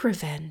 Take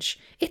revenge.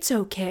 It's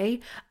okay.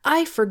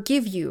 I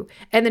forgive you.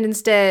 And then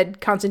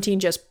instead, Constantine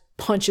just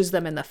punches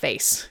them in the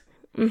face.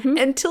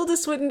 And Tilda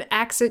Swinton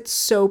acts it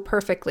so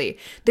perfectly.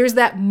 There's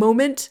that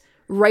moment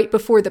right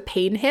before the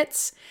pain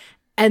hits.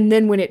 And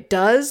then when it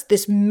does,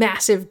 this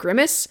massive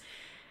grimace.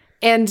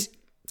 And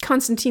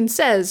Constantine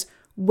says,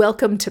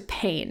 welcome to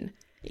pain.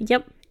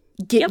 Yep.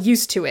 Get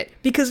used to it.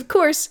 Because, of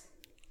course,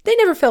 they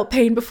never felt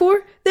pain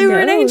before. They were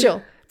an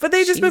angel. But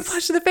they just been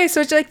punched in the face. So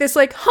it's like this,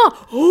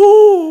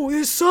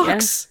 this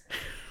sucks.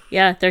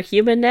 Yeah, they're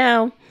human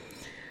now.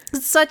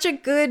 It's such a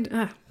good...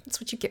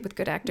 that's what you get with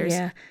good actors.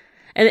 Yeah.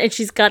 And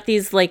she's got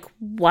these,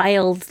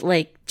 wild,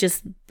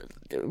 just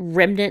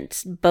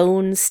remnant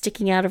bones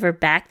sticking out of her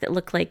back that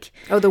look like...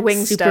 Oh, the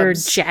wing super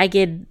stubs.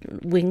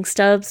 Jagged wing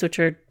stubs, which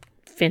are...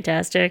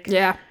 fantastic.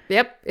 Yeah.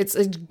 Yep. It's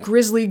a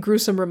grisly,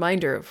 gruesome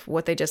reminder of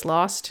what they just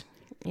lost.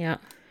 Yeah.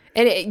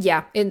 And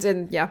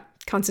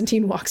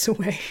Constantine walks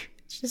away.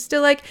 She's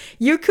still like,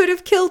 you could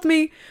have killed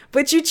me,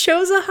 but you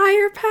chose a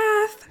higher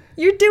path.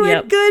 You're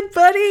doing good,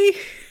 buddy.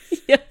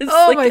 Yes,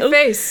 my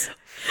face.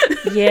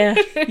 Yeah.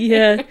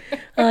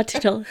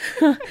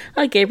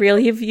 Gabriel,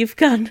 you've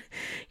gone.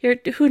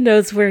 Who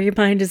knows where your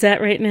mind is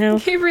at right now?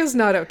 Gabriel's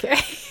not okay.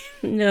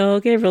 No,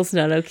 Gabriel's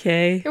not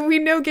okay. And we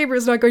know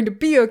Gabriel's not going to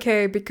be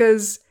okay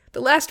because the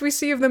last we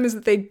see of them is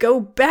that they go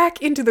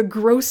back into the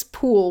gross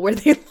pool where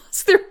they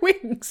lost their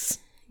wings.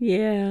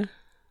 Yeah.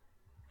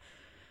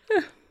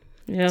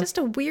 Yeah. Just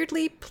a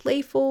weirdly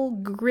playful,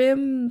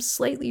 grim,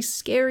 slightly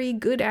scary,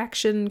 good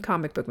action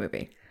comic book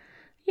movie.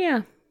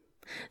 Yeah.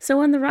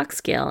 So on the rock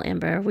scale,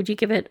 Amber, would you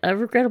give it a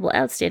regrettable,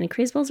 outstanding,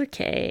 Crazeballs, or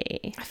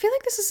K? I feel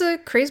like this is a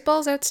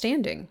Crazeballs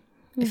outstanding.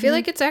 I feel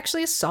like it's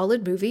actually a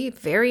solid movie,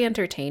 very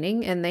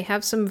entertaining, and they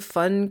have some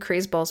fun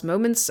Crazeballs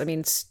moments. I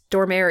mean,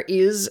 Stormare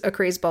is a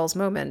Crazeballs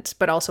moment,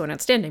 but also an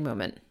outstanding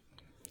moment.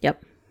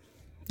 Yep.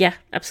 Yeah,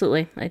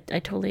 absolutely. I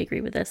totally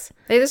agree with this.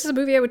 Hey, this is a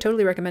movie I would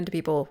totally recommend to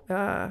people,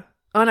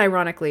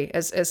 unironically,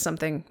 as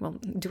something. Well,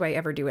 do I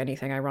ever do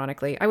anything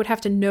ironically? I would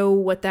have to know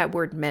what that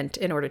word meant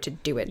in order to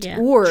do it. Yeah,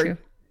 or true.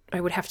 I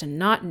would have to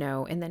not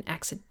know and then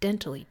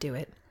accidentally do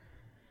it.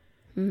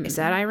 Is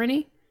that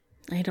irony?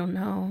 I don't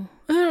know.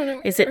 I don't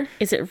know. Is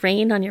it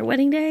rain on your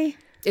wedding day?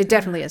 It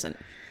definitely isn't.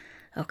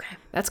 Okay.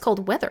 That's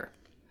called weather.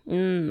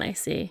 I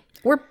see.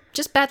 Or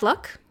just bad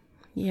luck.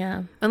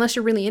 Yeah. Unless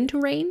you're really into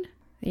rain.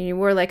 And you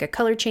wore like a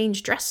color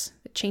change dress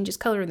that changes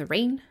color in the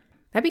rain.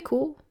 That'd be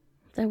cool.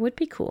 That would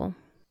be cool.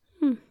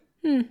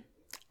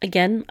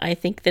 Again, I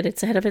think that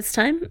it's ahead of its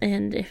time,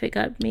 and if it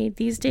got made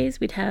these days,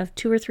 we'd have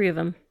 2 or 3 of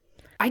them.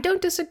 I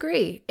don't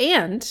disagree.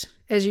 And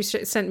as you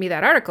sent me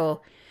that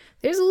article,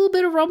 there's a little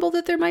bit of rumble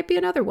that there might be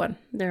another one.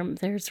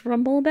 There's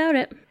rumble about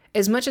it.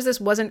 As much as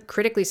this wasn't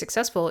critically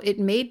successful, it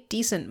made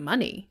decent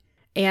money.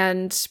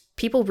 And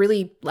people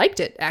really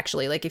liked it,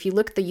 actually. Like, if you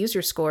look at the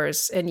user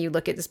scores and you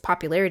look at this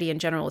popularity in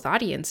general with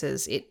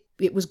audiences, it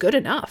was good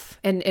enough.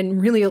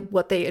 And really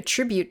what they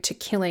attribute to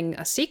killing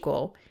a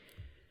sequel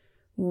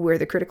were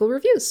the critical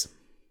reviews.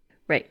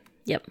 Right.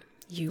 Yep.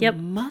 You Yep.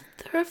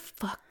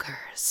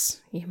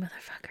 motherfuckers. You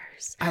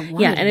motherfuckers. I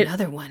wanted and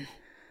another one.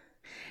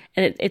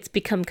 And it's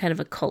become kind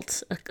of a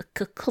cult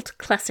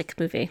classic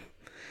movie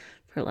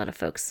for a lot of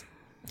folks.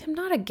 I'm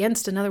not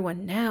against another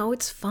one now.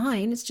 It's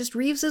fine. It's just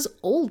Reeves is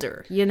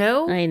older, you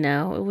know? I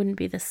know. It wouldn't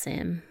be the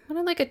same. I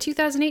don't like a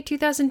 2008,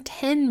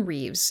 2010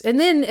 Reeves. And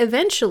then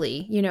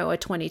eventually, a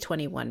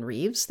 2021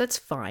 Reeves. That's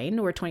fine.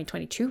 Or a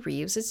 2022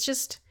 Reeves. It's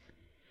just,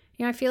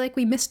 I feel like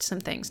we missed some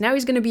things. Now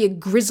he's going to be a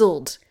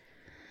grizzled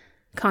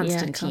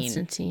Constantine. Yeah,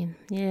 Constantine.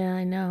 Yeah,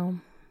 I know.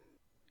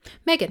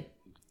 Megan,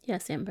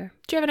 Yes, Amber.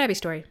 do you have an Abby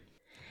story?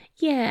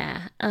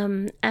 Yeah.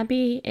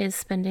 Abby is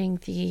spending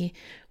the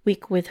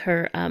week with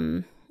her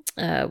mom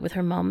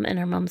and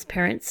her mom's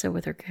parents, so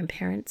with her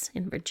grandparents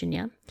in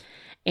Virginia.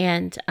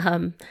 And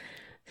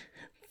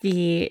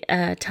the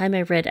time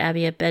I read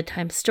Abby a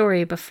bedtime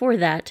story before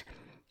that,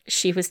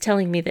 she was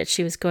telling me that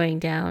she was going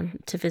down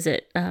to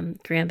visit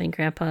Graham and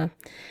Grandpa.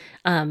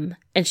 And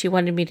she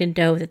wanted me to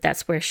know that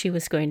that's where she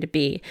was going to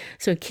be.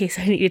 So in case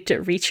I needed to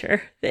reach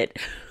her, that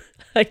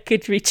I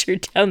could reach her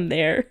down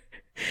there.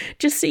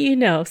 Just so you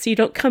know, so you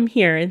don't come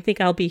here and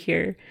think I'll be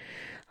here.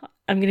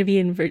 I'm gonna be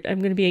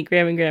at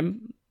Graham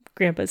and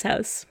Grandpa's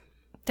house.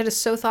 That is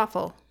so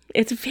thoughtful.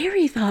 It's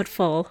very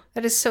thoughtful.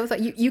 That is so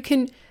thoughtful. You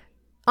can,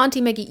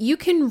 Auntie Maggie, you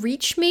can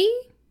reach me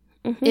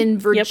in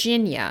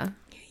Virginia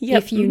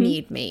if you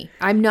need me.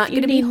 I'm not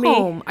going to be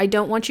home. I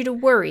don't want you to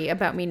worry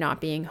about me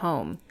not being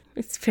home.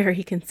 It's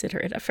very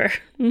considerate of her.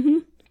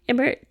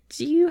 Amber,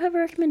 do you have a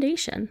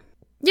recommendation?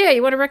 Yeah,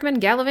 you want to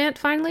recommend Gallivant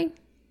finally?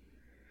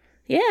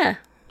 Yeah.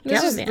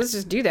 Let's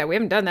just do that. We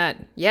haven't done that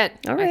yet,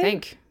 All right. I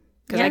think.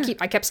 Because Yeah.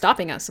 I kept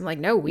stopping us. I'm like,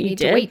 no, we need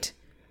to did. wait.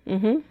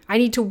 I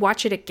need to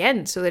watch it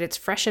again so that it's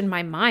fresh in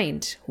my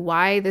mind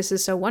why this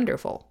is so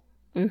wonderful.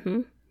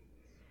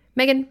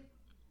 Megan,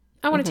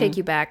 I want to take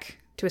you back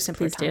to a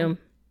simpler Please time. do.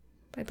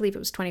 I believe it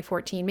was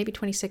 2014, maybe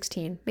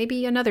 2016,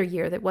 maybe another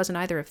year that wasn't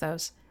either of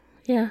those.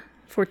 Yeah,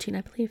 14,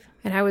 I believe.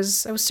 And I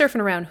was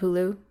surfing around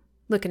Hulu,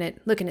 looking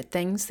at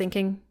things,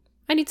 thinking,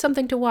 I need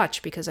something to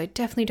watch because I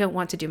definitely don't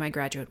want to do my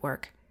graduate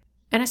work.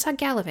 And I saw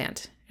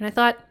Gallivant, and I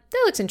thought,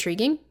 that looks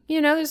intriguing.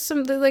 There's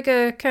like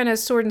a kind of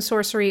sword and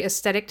sorcery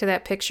aesthetic to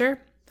that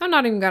picture. I'm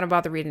not even going to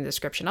bother reading the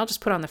description. I'll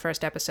just put on the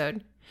first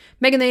episode.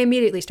 Megan, they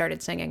immediately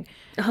started singing.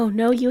 Oh,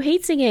 no, you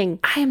hate singing.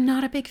 I am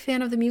not a big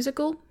fan of the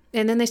musical.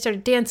 And then they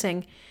started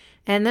dancing.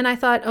 And then I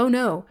thought, oh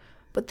no.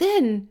 But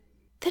then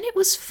it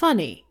was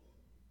funny.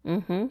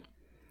 And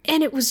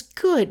it was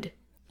good.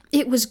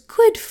 It was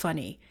good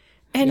funny.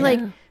 And like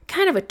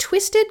kind of a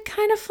twisted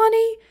kind of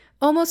funny.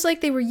 Almost like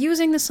they were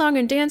using the song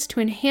and dance to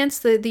enhance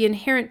the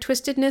inherent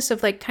twistedness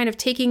of like kind of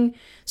taking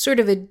sort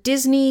of a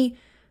Disney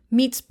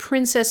meets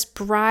Princess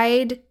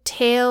Bride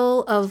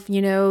tale of,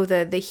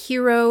 the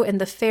hero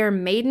and the fair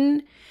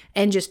maiden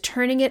and just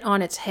turning it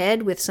on its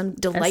head with some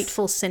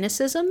delightful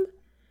cynicism.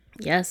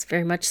 Yes,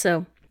 very much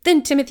so.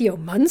 Then Timothy O.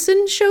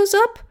 Munson shows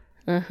up.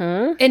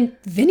 And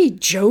Vinnie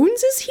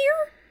Jones is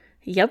here?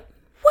 Yep.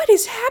 What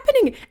is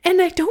happening?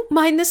 And I don't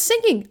mind the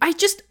singing. I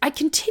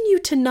continue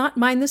to not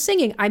mind the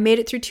singing. I made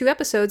it through 2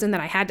 episodes and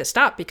then I had to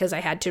stop because I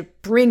had to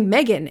bring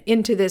Megan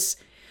into this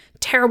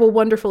terrible,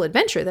 wonderful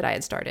adventure that I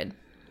had started.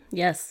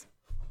 Yes.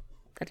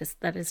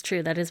 That is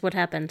true. That is what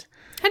happened.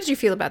 How did you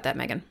feel about that,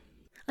 Megan?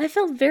 I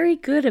felt very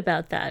good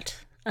about that.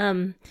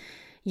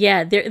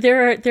 Yeah,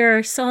 there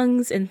are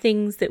songs and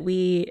things that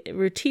we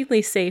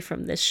routinely say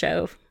from this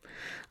show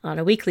on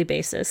a weekly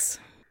basis.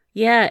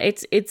 Yeah,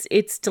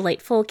 it's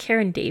delightful.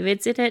 Karen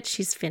David's in it.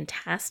 She's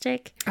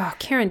fantastic. Oh,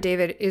 Karen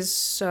David is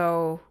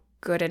so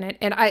good in it.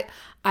 And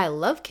I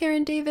love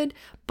Karen David,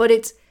 but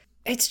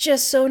it's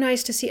just so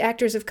nice to see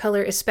actors of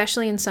color,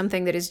 especially in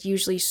something that is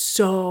usually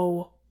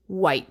so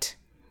white.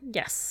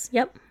 Yes.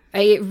 Yep.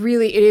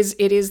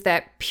 It is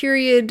that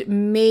period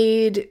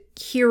made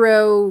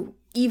hero,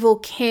 evil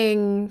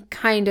king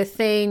kind of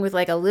thing with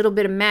like a little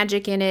bit of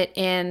magic in it.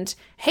 And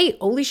hey,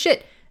 holy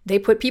shit, they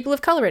put people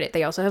of color in it.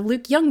 They also have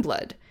Luke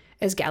Youngblood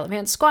as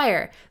Gallivant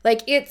Squire.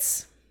 Like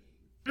it's,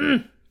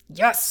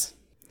 yes.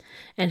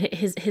 And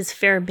his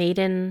fair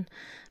maiden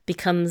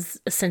becomes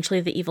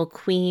essentially the evil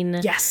queen.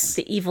 Yes.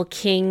 The evil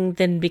king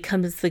then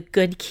becomes the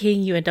good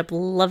king. You end up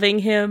loving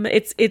him.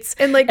 It's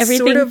and like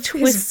everything sort of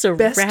twists his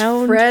best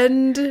around.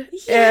 Friend.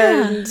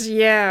 Yeah. And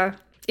yeah,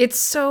 it's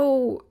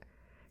so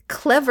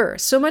clever.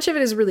 So much of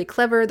it is really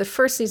clever. The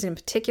first season in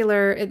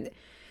particular, and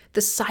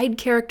the side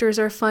characters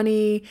are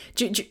funny.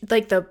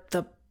 Like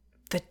the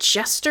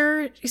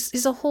jester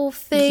is a whole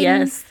thing.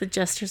 Yes, the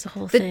jester's a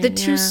whole thing. The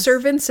two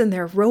servants and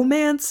their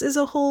romance is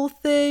a whole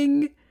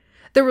thing.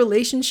 The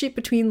relationship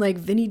between like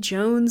Vinnie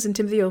Jones and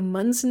Timothy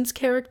O'Munson's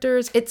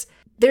characters.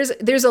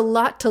 There's a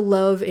lot to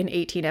love in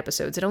 18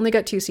 episodes. It only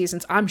got 2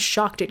 seasons. I'm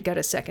shocked it got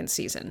a second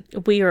season.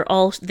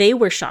 They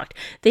were shocked.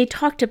 They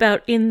talked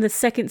about in the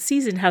second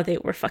season how they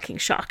were fucking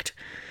shocked.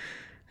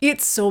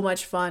 It's so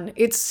much fun.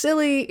 It's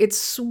silly, it's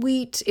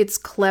sweet, it's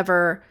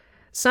clever.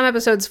 Some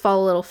episodes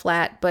fall a little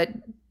flat, but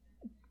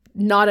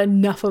not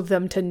enough of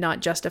them to not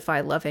justify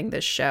loving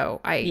this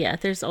show. Yeah,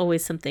 there's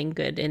always something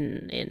good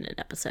in an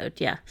episode.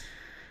 Yeah.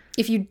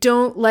 If you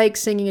don't like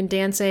singing and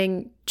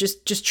dancing,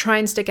 just try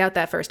and stick out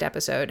that first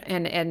episode.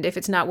 And if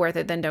it's not worth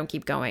it, then don't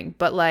keep going.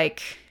 But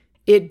like,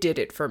 it did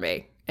it for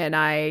me. And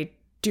I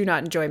do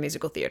not enjoy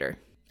musical theater.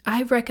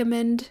 I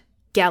recommend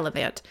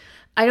Gallivant.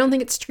 I don't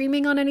think it's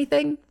streaming on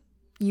anything.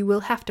 You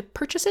will have to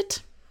purchase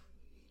it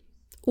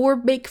or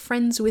make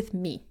friends with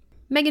me.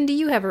 Megan, do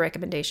you have a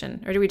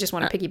recommendation? Or do we just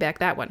want to piggyback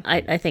that one?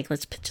 I think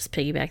let's just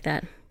piggyback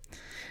that.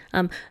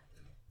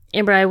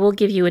 Amber, I will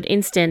give you an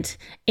instant.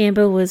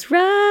 Amber was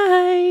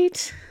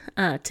right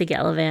to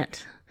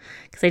Gallivant.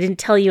 Because I didn't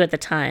tell you at the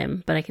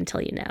time, but I can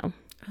tell you now.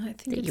 I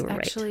think it's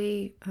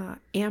actually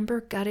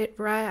Amber got it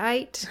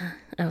right.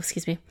 Oh,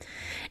 excuse me.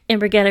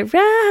 Amber got it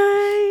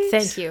right.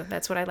 Thank you.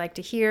 That's what I like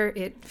to hear.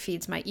 It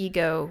feeds my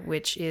ego,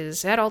 which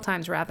is at all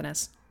times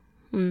ravenous.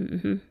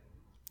 Mm-hmm.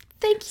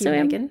 Thank you,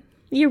 Megan.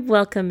 You're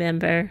welcome,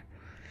 Amber.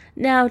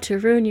 Now to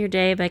ruin your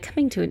day by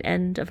coming to an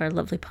end of our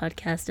lovely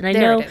podcast. And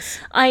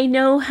I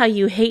know how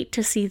you hate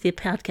to see the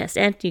podcast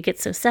end. You get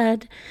so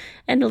sad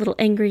and a little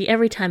angry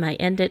every time I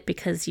end it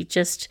because you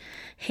just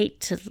hate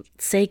to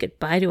say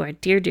goodbye to our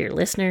dear, dear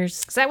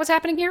listeners. Is that what's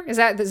happening here?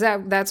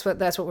 That's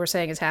what we're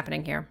saying is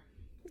happening here?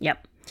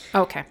 Yep.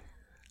 Okay.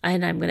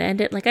 And I'm going to end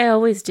it like I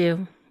always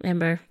do,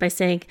 Amber, by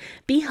saying,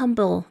 be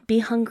humble, be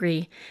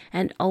hungry,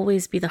 and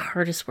always be the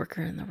hardest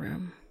worker in the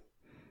room.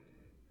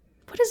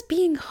 What does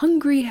being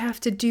hungry have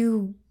to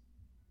do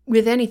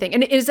with anything?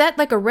 And is that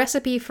like a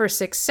recipe for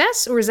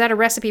success, or is that a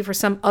recipe for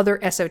some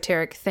other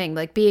esoteric thing?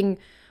 Like being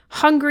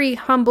hungry,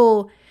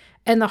 humble,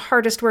 and the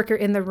hardest worker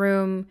in the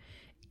room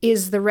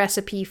is the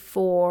recipe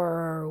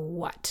for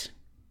what?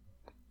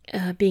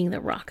 Being the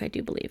rock, I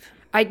do believe.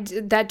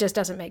 That just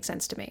doesn't make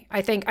sense to me.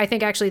 I think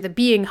actually the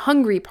being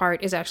hungry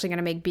part is actually going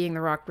to make being the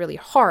rock really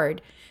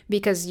hard,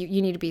 because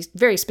you need to be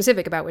very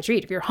specific about what you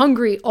eat. If you're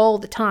hungry all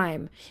the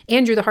time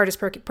and you're the hardest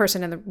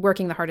person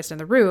working the hardest in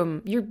the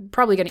room, you're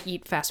probably going to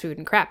eat fast food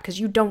and crap because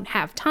you don't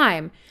have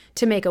time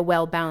to make a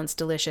well-balanced,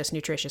 delicious,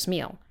 nutritious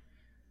meal.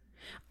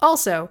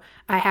 Also,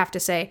 I have to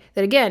say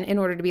that, again, in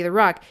order to be the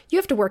rock, you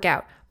have to work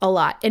out a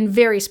lot in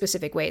very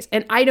specific ways.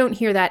 And I don't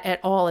hear that at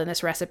all in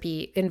this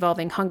recipe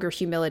involving hunger,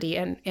 humility,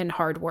 and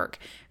hard work.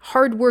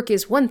 Hard work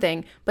is one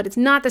thing, but it's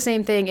not the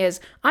same thing as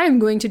I'm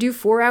going to do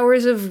 4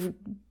 hours of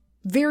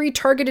very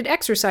targeted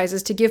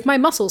exercises to give my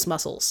muscles.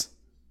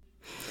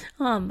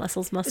 Oh,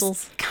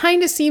 muscles.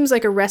 Kind of seems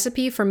like a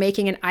recipe for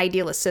making an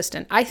ideal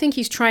assistant. I think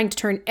he's trying to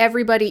turn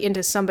everybody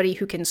into somebody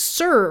who can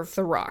serve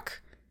the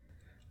rock.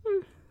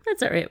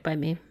 That's all right by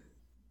me.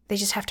 They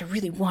just have to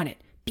really want it.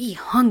 Be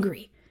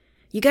hungry.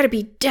 You got to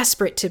be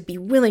desperate to be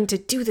willing to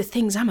do the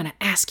things I'm going to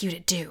ask you to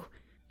do.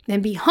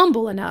 And be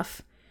humble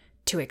enough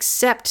to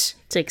accept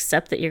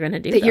that you're going to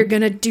do that. You're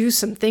going to do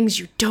some things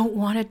you don't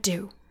want to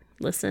do.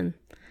 Listen,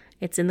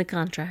 it's in the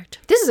contract.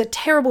 This is a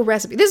terrible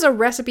recipe. This is a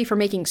recipe for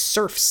making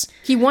serfs.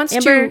 He wants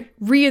to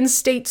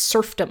reinstate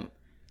serfdom.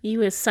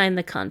 You signed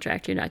the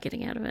contract. You're not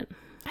getting out of it.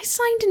 I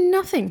signed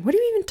nothing. What are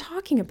you even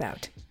talking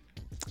about?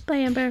 Bye,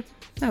 Amber.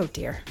 Oh,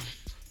 dear.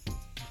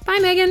 Bye,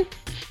 Megan.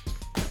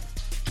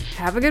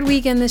 Have a good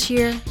weekend this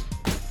year.